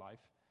carefree life.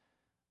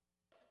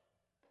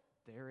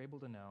 They're able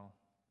to know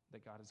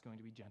that God is going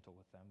to be gentle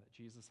with them, that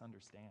Jesus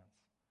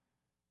understands,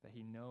 that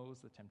he knows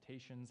the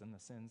temptations and the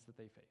sins that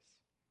they face.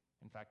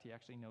 In fact, he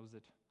actually knows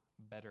it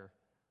better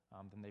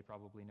than they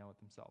probably know it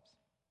themselves.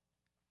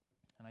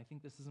 And I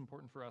think this is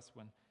important for us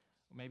when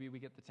maybe we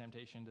get the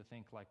temptation to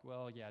think like,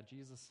 well, yeah,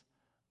 Jesus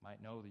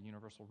might know the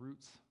universal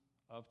roots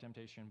of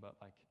temptation, but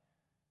like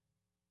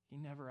he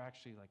never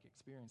actually like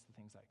experienced the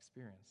things I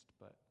experienced.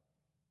 But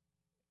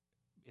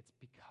it's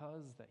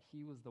because that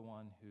he was the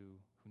one who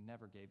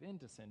never gave in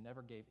to sin,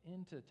 never gave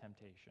in to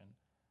temptation,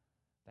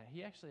 that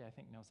he actually, I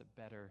think, knows it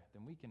better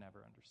than we can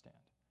ever understand,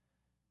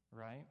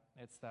 right?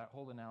 It's that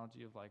whole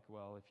analogy of like,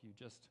 well, if you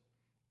just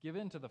give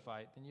in to the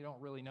fight, then you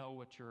don't really know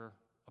what your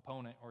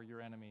opponent or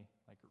your enemy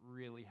like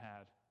really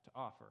had to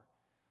offer.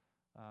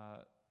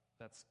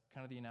 That's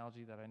kind of the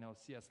analogy that I know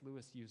C.S.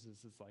 Lewis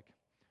uses is like,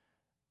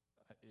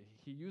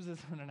 he uses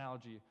an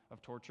analogy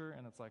of torture,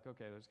 and it's like,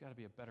 okay, there's got to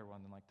be a better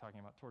one than like talking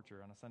about torture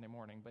on a Sunday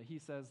morning. But he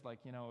says like,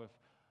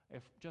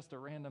 if just a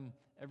random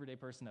everyday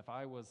person, if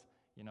I was,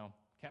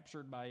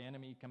 captured by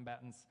enemy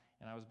combatants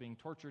and I was being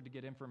tortured to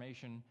get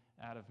information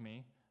out of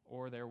me,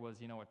 or there was,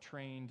 a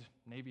trained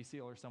Navy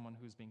SEAL or someone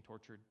who's being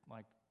tortured,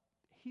 like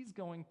he's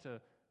going to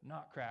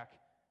not crack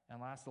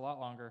and last a lot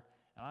longer,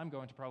 and I'm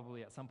going to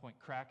probably at some point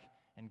crack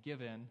and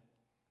give in.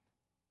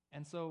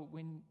 And so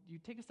when you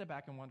take a step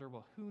back and wonder,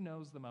 well, who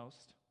knows the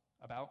most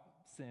about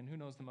sin? Who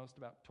knows the most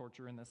about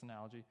torture in this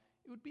analogy?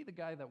 It would be the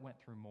guy that went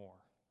through more,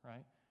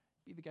 right?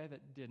 Be the guy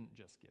that didn't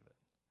just give it.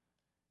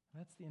 And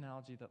that's the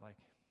analogy that like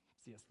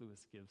C.S.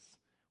 Lewis gives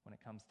when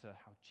it comes to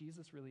how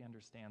Jesus really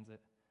understands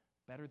it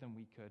better than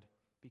we could,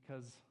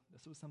 because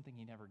this was something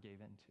he never gave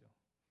into.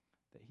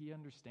 That he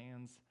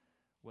understands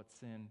what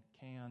sin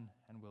can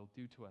and will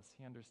do to us.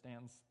 He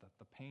understands that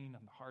the pain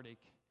and the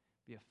heartache,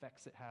 the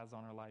effects it has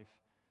on our life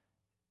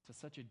to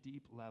such a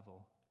deep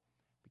level,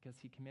 because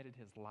he committed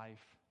his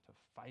life to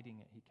fighting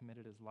it. He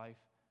committed his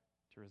life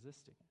to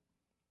resisting it.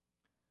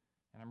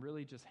 And I'm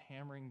really just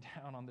hammering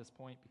down on this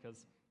point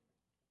because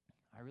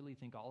I really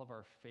think all of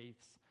our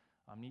faiths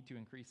need to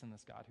increase in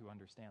this God who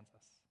understands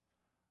us,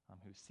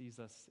 who sees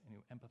us and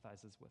who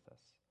empathizes with us,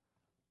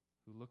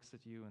 who looks at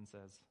you and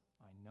says,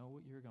 I know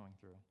what you're going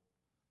through,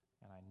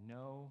 and I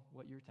know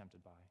what you're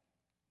tempted by,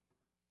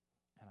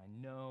 and I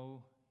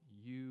know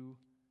you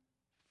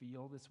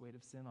feel this weight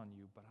of sin on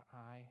you, but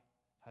I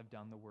have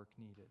done the work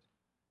needed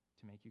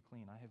to make you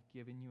clean. I have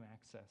given you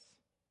access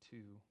to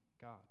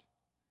God.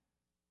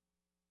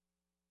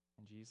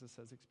 And Jesus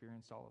has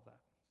experienced all of that.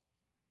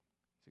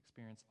 He's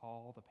experienced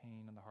all the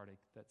pain and the heartache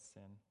that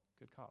sin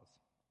could cause.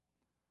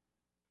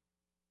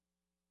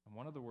 And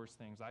one of the worst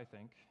things, I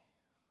think,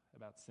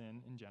 about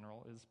sin in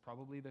general is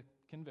probably the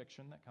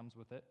conviction that comes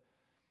with it.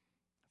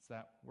 It's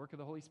that work of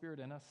the Holy Spirit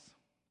in us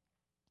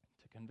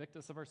to convict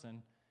us of our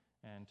sin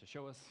and to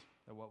show us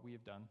that what we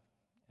have done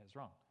is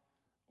wrong.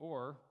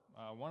 Or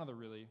one of the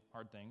really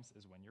hard things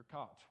is when you're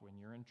caught, when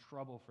you're in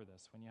trouble for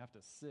this, when you have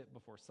to sit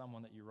before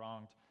someone that you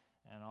wronged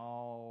and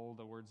all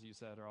the words you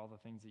said or all the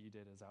things that you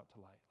did is out to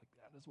light. Like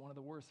that is one of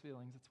the worst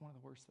feelings. It's one of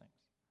the worst things.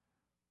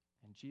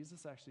 And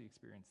Jesus actually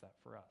experienced that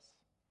for us,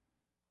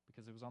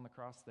 because it was on the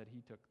cross that he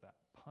took that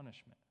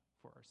punishment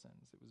for our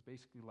sins. It was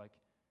basically like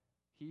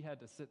he had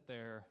to sit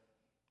there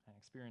and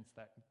experience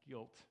that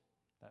guilt,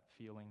 that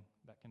feeling,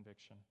 that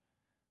conviction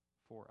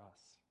for us.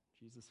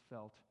 Jesus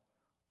felt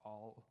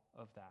all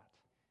of that.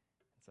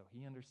 And so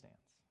he understands.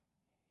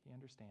 He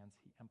understands.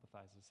 He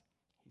empathizes.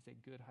 He's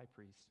a good high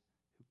priest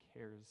who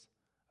cares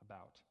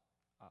about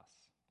us.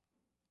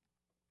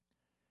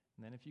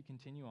 And then if you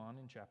continue on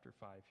in chapter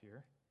 5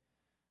 here,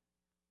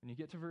 when you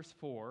get to verse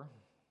 4,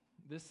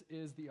 this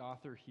is the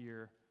author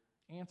here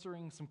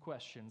answering some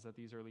questions that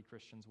these early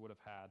Christians would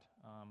have had.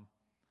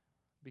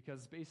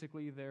 Because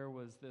basically there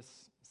was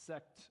this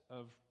sect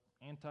of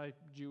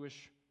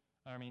anti-Jewish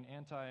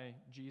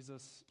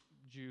anti-Jesus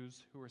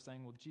Jews who were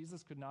saying, well,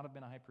 Jesus could not have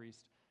been a high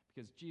priest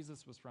because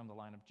Jesus was from the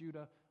line of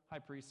Judah. High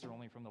priests are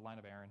only from the line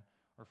of Aaron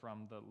or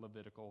from the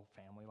Levitical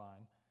family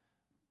line.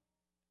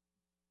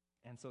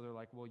 And so they're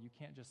like, well, you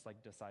can't just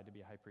decide to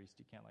be a high priest.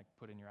 You can't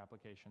put in your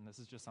application. This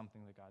is just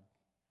something that God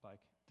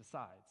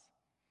decides.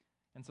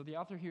 And so the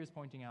author here is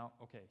pointing out,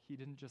 okay, he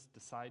didn't just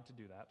decide to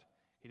do that.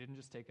 He didn't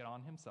just take it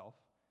on himself,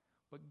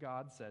 but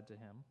God said to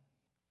him,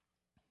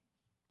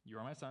 you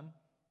are my son.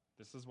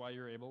 This is why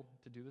you're able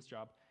to do this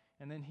job.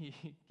 And then he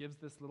gives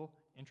this little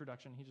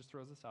introduction. He just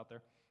throws this out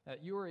there.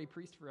 You are a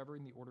priest forever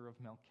in the order of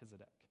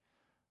Melchizedek.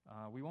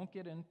 We won't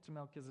get into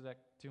Melchizedek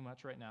too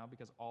much right now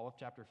because all of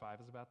chapter 5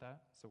 is about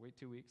that. So wait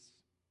 2 weeks.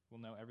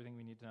 We'll know everything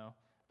we need to know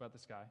about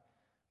this guy.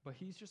 But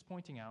he's just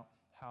pointing out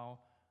how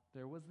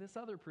there was this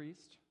other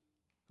priest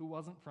who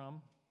wasn't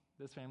from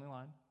this family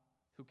line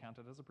who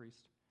counted as a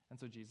priest. And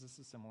so Jesus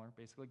is similar.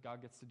 Basically,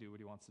 God gets to do what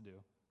he wants to do.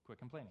 Quit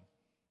complaining.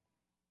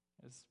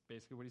 Is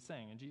basically what he's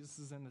saying. And Jesus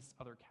is in this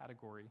other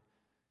category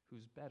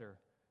who's better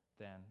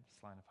than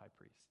this line of high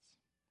priests.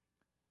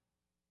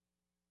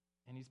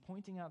 And he's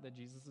pointing out that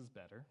Jesus is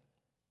better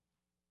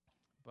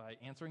by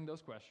answering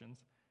those questions.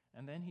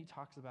 And then he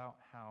talks about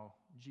how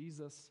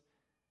Jesus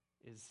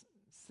is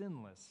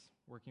sinless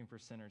working for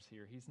sinners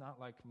here. He's not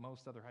like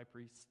most other high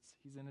priests.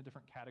 He's in a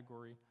different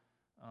category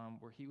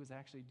where he was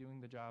actually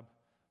doing the job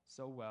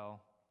so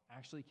well,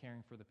 actually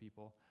caring for the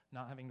people,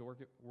 not having to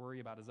worry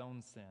about his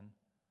own sin,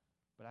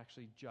 but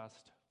actually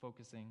just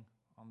focusing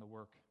on the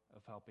work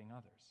of helping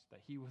others.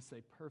 That he was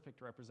a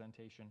perfect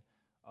representation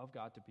of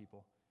God to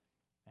people,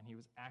 and he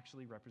was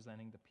actually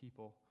representing the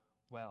people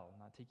well,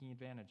 not taking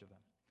advantage of them.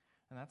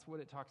 And that's what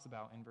it talks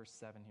about in verse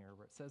 7 here,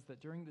 where it says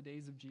that during the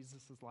days of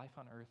Jesus' life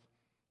on earth,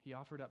 he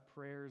offered up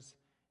prayers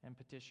and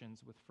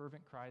petitions with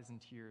fervent cries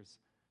and tears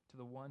to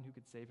the one who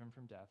could save him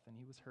from death, and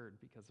he was heard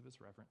because of his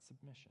reverent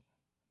submission.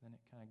 Then it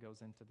kind of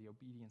goes into the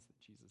obedience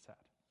that Jesus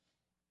had.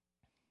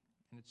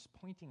 And it's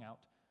pointing out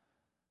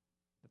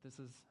that this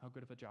is how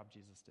good of a job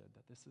Jesus did,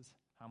 that this is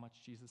how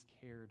much Jesus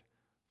cared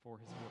for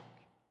his work.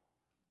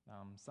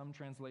 Some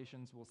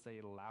translations will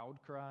say loud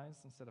cries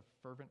instead of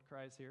fervent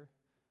cries here,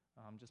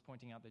 just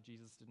pointing out that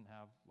Jesus didn't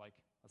have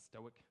a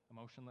stoic,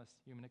 emotionless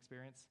human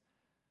experience.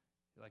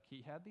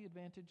 He had the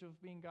advantage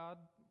of being God,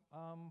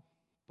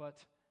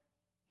 but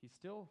he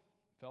still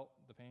felt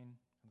the pain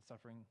and the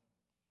suffering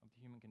of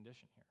the human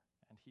condition here.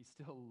 And he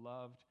still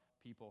loved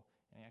people,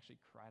 and he actually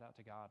cried out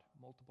to God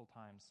multiple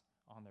times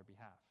on their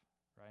behalf,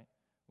 right?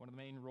 One of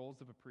the main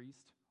roles of a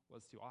priest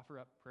was to offer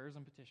up prayers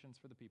and petitions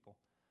for the people.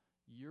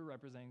 You're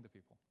representing the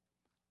people.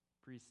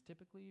 Priests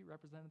typically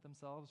represented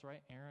themselves,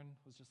 right? Aaron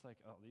was just like,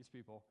 oh, these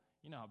people,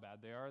 you know how bad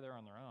they are. They're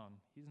on their own.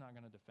 He's not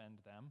going to defend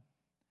them.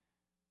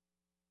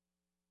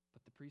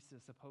 But the priest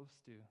is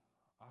supposed to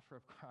offer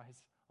up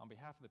cries on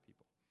behalf of the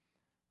people.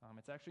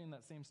 It's actually in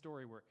that same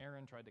story where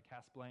Aaron tried to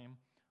cast blame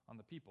on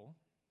the people.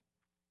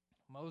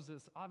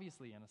 Moses,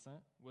 obviously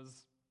innocent,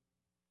 was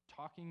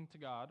talking to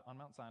God on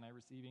Mount Sinai,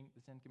 receiving the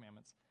 10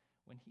 Commandments.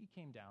 When he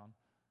came down,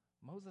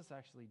 Moses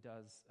actually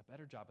does a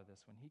better job of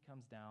this when he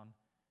comes down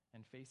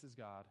and faces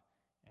God,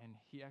 and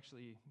he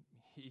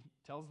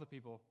tells the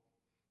people,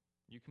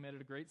 you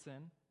committed a great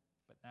sin,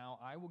 but now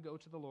I will go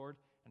to the Lord,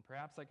 and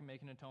perhaps I can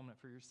make an atonement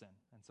for your sin.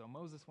 And so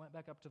Moses went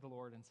back up to the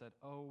Lord and said,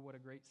 oh, what a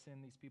great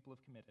sin these people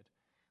have committed.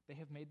 They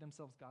have made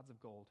themselves gods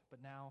of gold,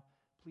 but now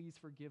please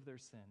forgive their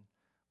sin.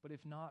 But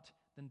if not,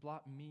 then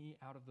blot me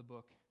out of the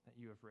book that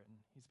you have written.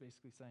 He's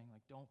basically saying,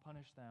 don't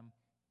punish them,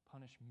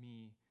 punish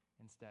me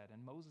instead.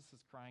 And Moses is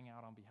crying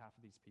out on behalf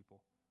of these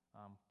people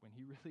when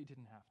he really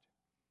didn't have to.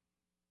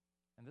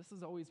 And this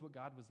is always what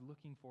God was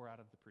looking for out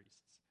of the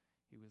priests.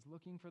 He was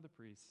looking for the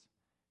priests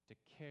to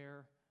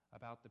care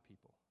about the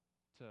people,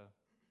 to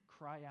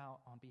cry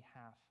out on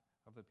behalf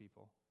of the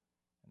people.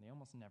 And they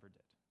almost never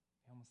did.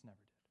 They almost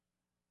never did.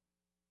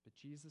 But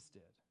Jesus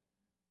did.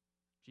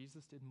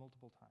 Jesus did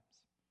multiple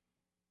times.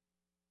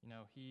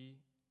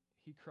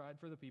 He cried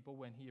for the people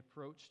when he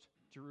approached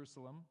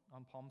Jerusalem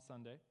on Palm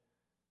Sunday.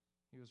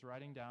 He was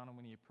riding down, and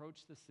when he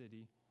approached the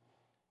city,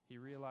 he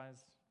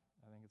realized,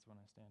 I think it's when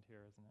I stand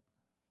here, isn't it?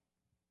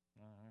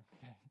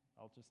 Okay,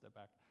 I'll just step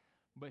back.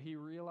 But he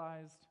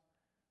realized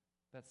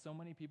that so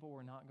many people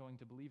were not going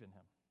to believe in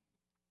him.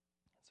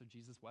 So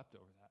Jesus wept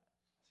over that.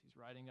 As he's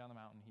riding down the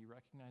mountain, he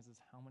recognizes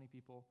how many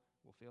people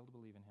will fail to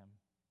believe in him,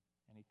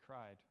 and he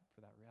cried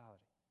for that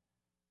reality.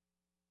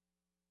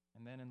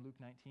 And then in Luke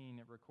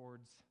 19, it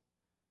records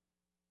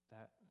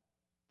that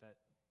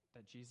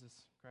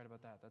Jesus cried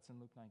about that. That's in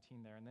Luke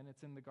 19 there. And then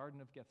it's in the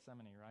Garden of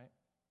Gethsemane, right?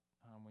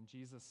 When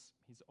Jesus,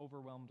 he's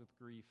overwhelmed with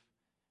grief.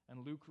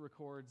 And Luke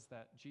records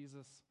that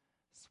Jesus'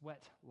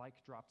 sweat like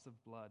drops of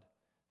blood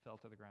fell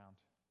to the ground.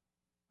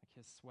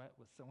 His sweat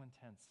was so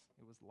intense,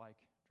 it was like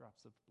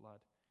drops of blood.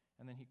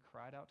 And then he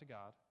cried out to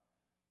God,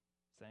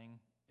 saying,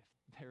 if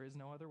there is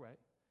no other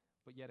way,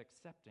 but yet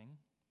accepting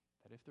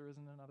that if there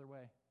isn't another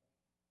way,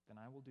 then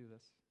I will do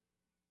this.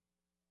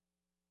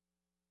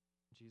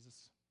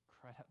 Jesus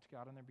cried out to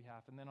God on their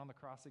behalf. And then on the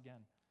cross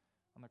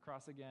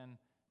again,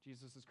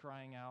 Jesus is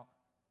crying out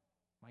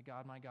my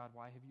God,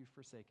 why have you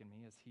forsaken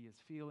me?" As he is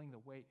feeling the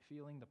weight,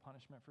 feeling the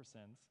punishment for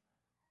sins.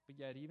 But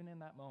yet, even in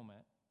that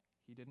moment,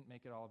 he didn't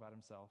make it all about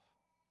himself.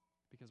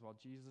 Because while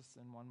Jesus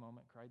in one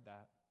moment cried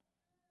that,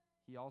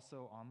 he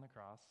also on the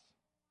cross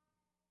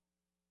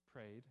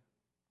prayed,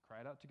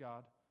 cried out to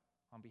God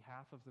on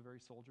behalf of the very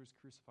soldiers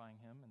crucifying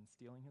him and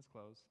stealing his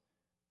clothes.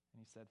 And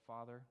he said,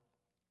 "Father,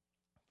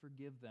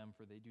 forgive them,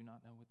 for they do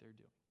not know what they're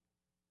doing."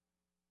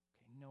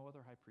 Okay, no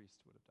other high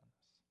priest would have done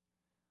this.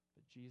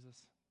 But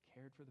Jesus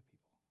cared for the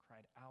people,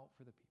 cried out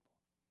for the people.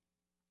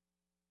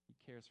 He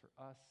cares for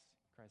us,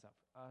 he cries out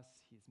for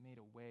us. He has made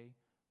a way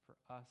for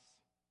us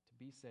to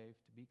be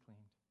saved, to be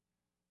cleaned.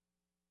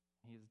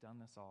 He has done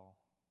this all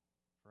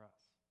for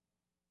us.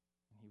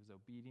 And he was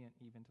obedient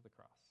even to the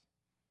cross.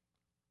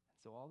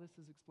 And so all this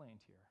is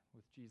explained here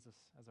with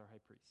Jesus as our high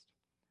priest,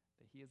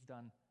 that he has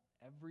done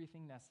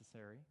everything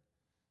necessary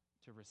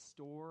to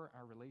restore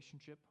our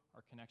relationship,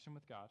 our connection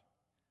with God.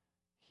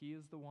 He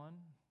is the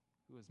one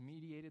who has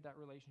mediated that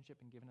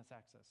relationship and given us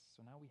access.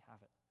 So now we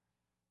have it.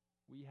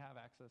 We have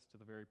access to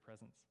the very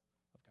presence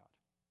of God.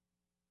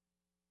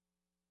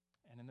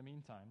 And in the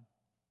meantime,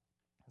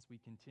 as we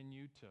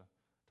continue to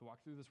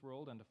walk through this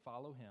world and to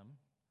follow him,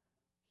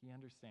 he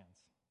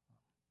understands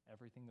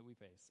everything that we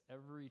face,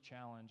 every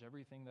challenge,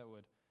 everything that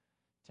would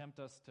tempt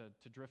us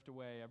to drift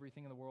away,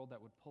 everything in the world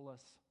that would pull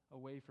us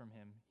away from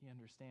him. He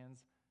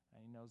understands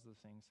and he knows those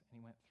things, and he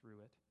went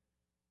through it.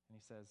 And he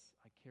says,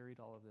 "I carried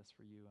all of this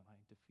for you, and I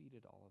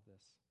defeated all of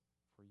this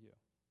for you."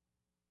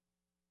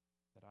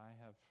 That I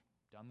have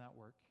done that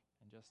work,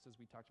 and just as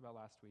we talked about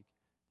last week,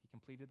 he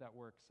completed that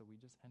work, so we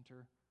just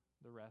enter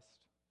the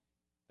rest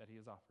that he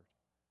has offered.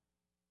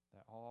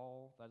 That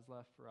all that is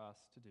left for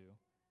us to do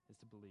is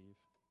to believe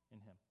in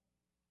him.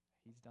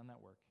 He's done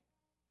that work.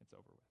 It's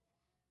over with.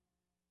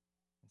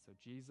 And so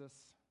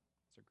Jesus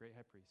is our great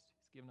high priest.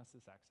 He's given us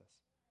this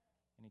access,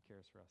 and he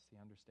cares for us. He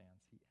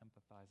understands. He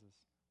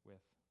empathizes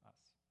with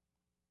us.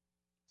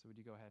 So would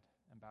you go ahead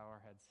and bow our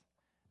heads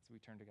as we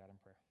turn to God in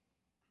prayer.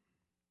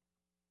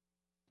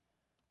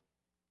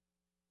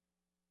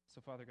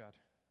 So Father God,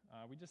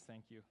 we just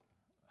thank you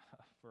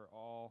for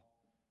all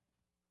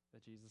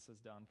that Jesus has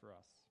done for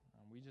us.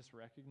 We just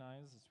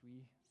recognize, as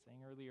we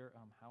sang earlier,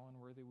 how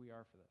unworthy we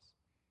are for this.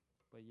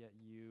 But yet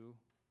you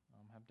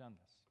have done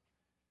this.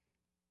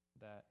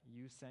 That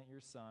you sent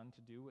your son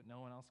to do what no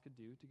one else could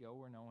do, to go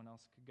where no one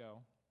else could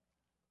go,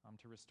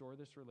 to restore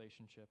this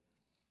relationship.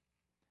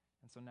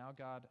 And so now,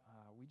 God,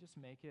 we just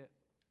make it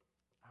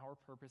our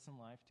purpose in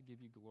life to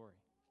give you glory,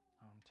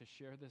 to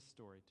share this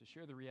story, to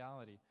share the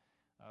reality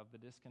of the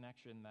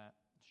disconnection that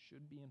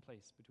should be in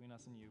place between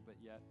us and you, but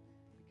yet,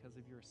 because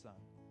of your son,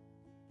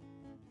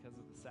 because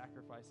of the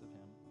sacrifice of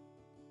him,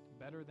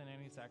 better than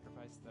any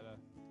sacrifice that a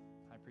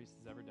high priest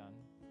has ever done,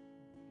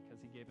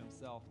 because he gave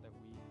himself, that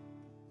we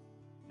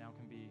now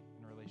can be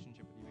in a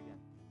relationship with you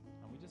again.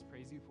 And we just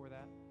praise you for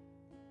that.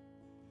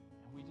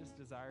 And we just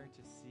desire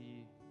to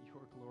see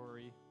your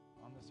glory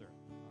on this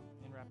earth,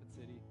 in Rapid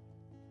City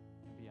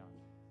and beyond.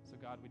 So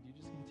God, would you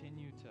just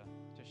continue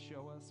to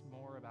show us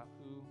more about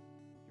who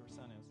your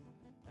son is,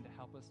 and to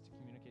help us to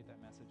communicate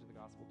that message of the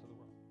gospel to the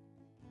world.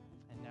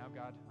 And now,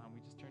 God, we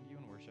just turn to you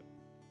in worship,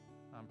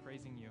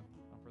 praising you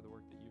for the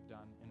work that you've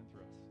done in and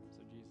through us.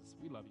 So Jesus,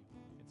 we love you.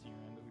 It's in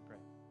your name that we pray.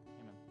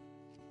 Amen.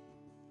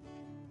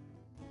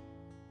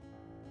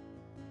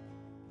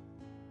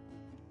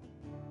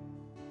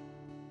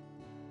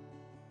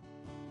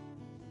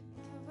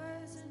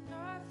 I was an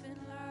orphan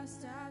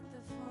lost at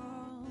the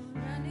fall,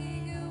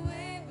 running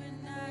away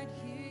when I'd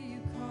hear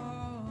you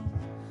call.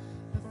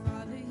 But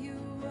Father, you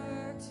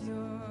worked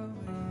your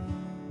way.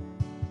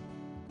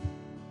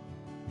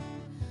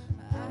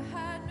 I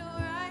had no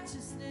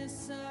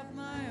righteousness of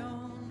my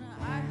own.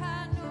 I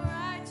had no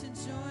right to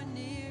join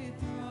near your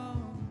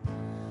throne.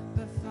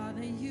 But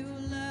Father, you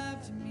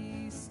loved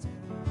me still.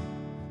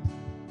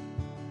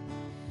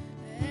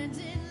 And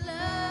in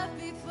love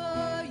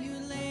before you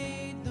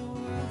laid the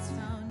world's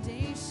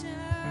foundation,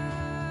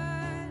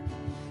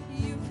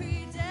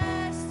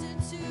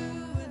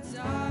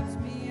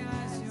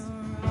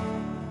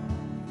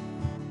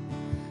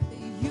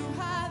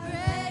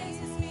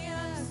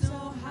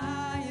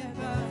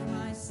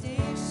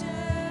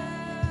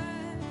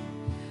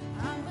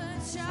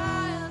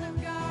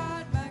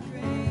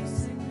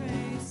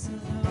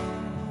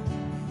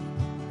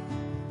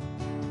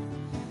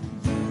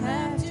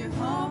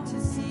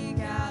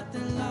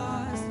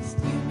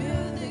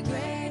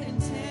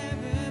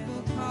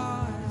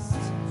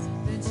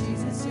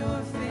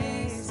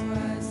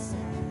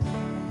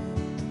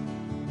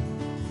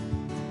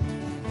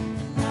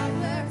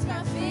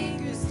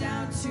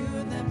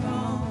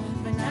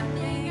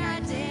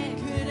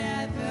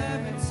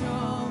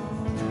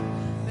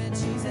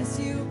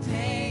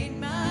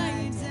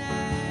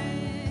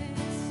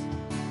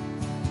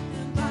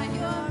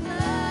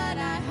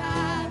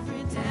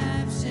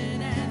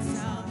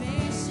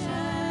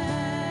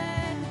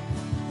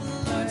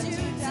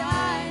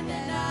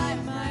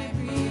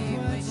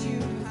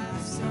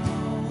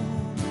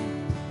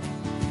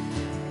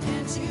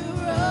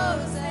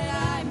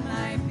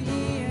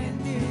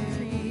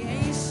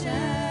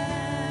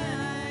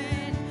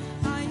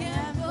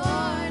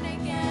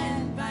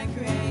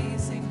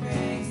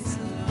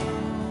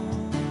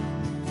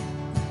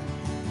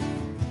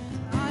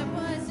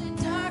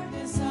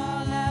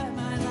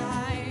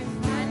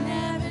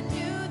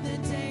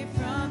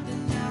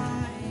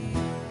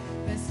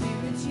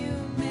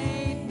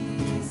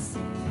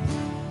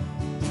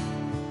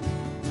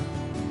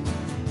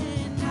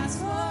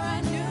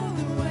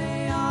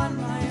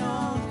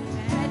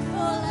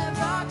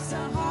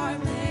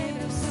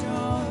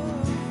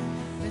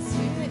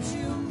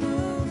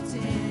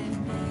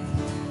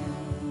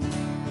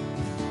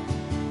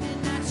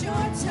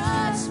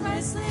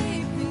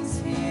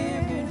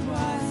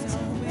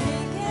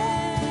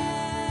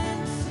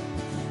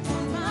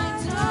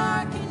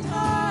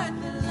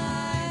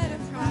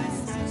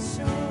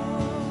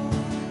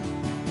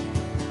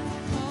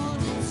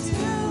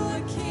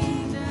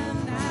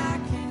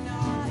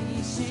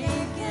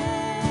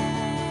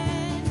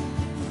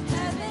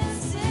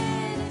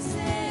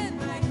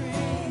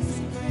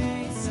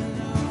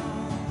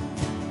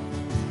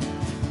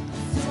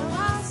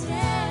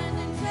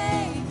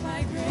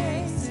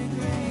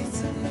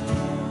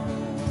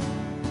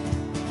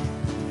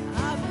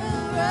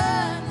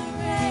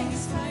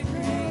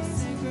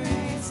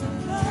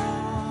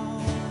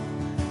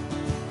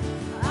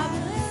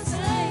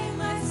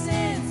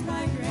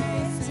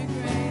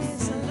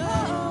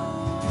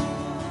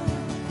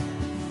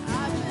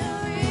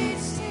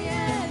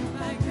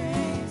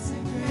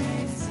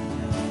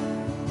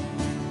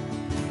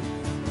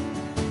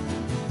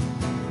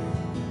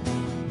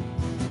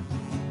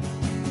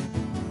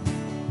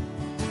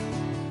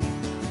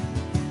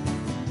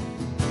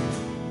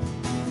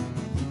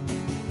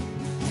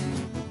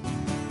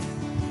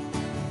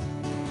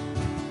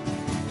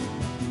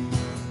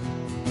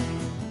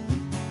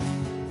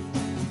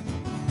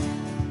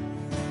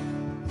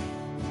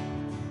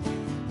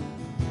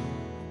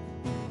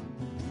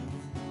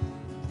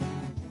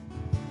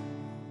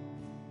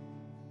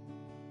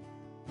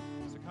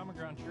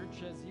 Ground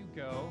Church, as you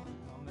go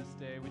on this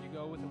day, would you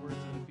go with the words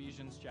of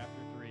Ephesians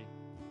chapter 3?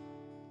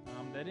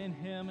 That in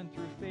him and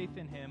through faith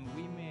in him,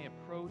 we may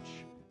approach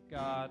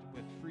God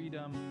with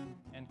freedom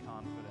and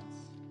confidence.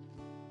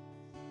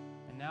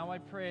 And now I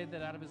pray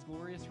that out of his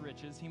glorious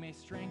riches, he may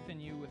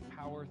strengthen you with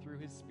power through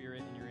his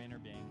Spirit in your inner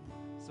being,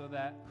 so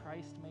that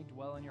Christ may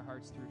dwell in your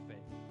hearts through faith.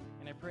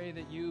 And I pray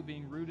that you,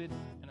 being rooted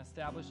and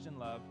established in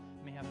love,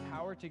 may have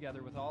power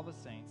together with all the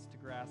saints to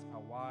grasp how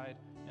wide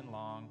and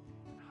long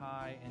and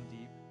high and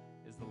deep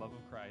is the love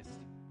of Christ,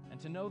 and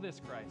to know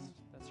this Christ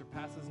that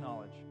surpasses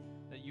knowledge,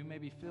 that you may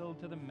be filled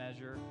to the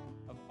measure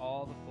of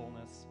all the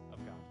fullness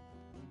of God.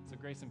 So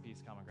grace and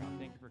peace, Common Ground.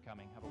 Thank you for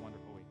coming. Have a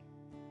wonderful week.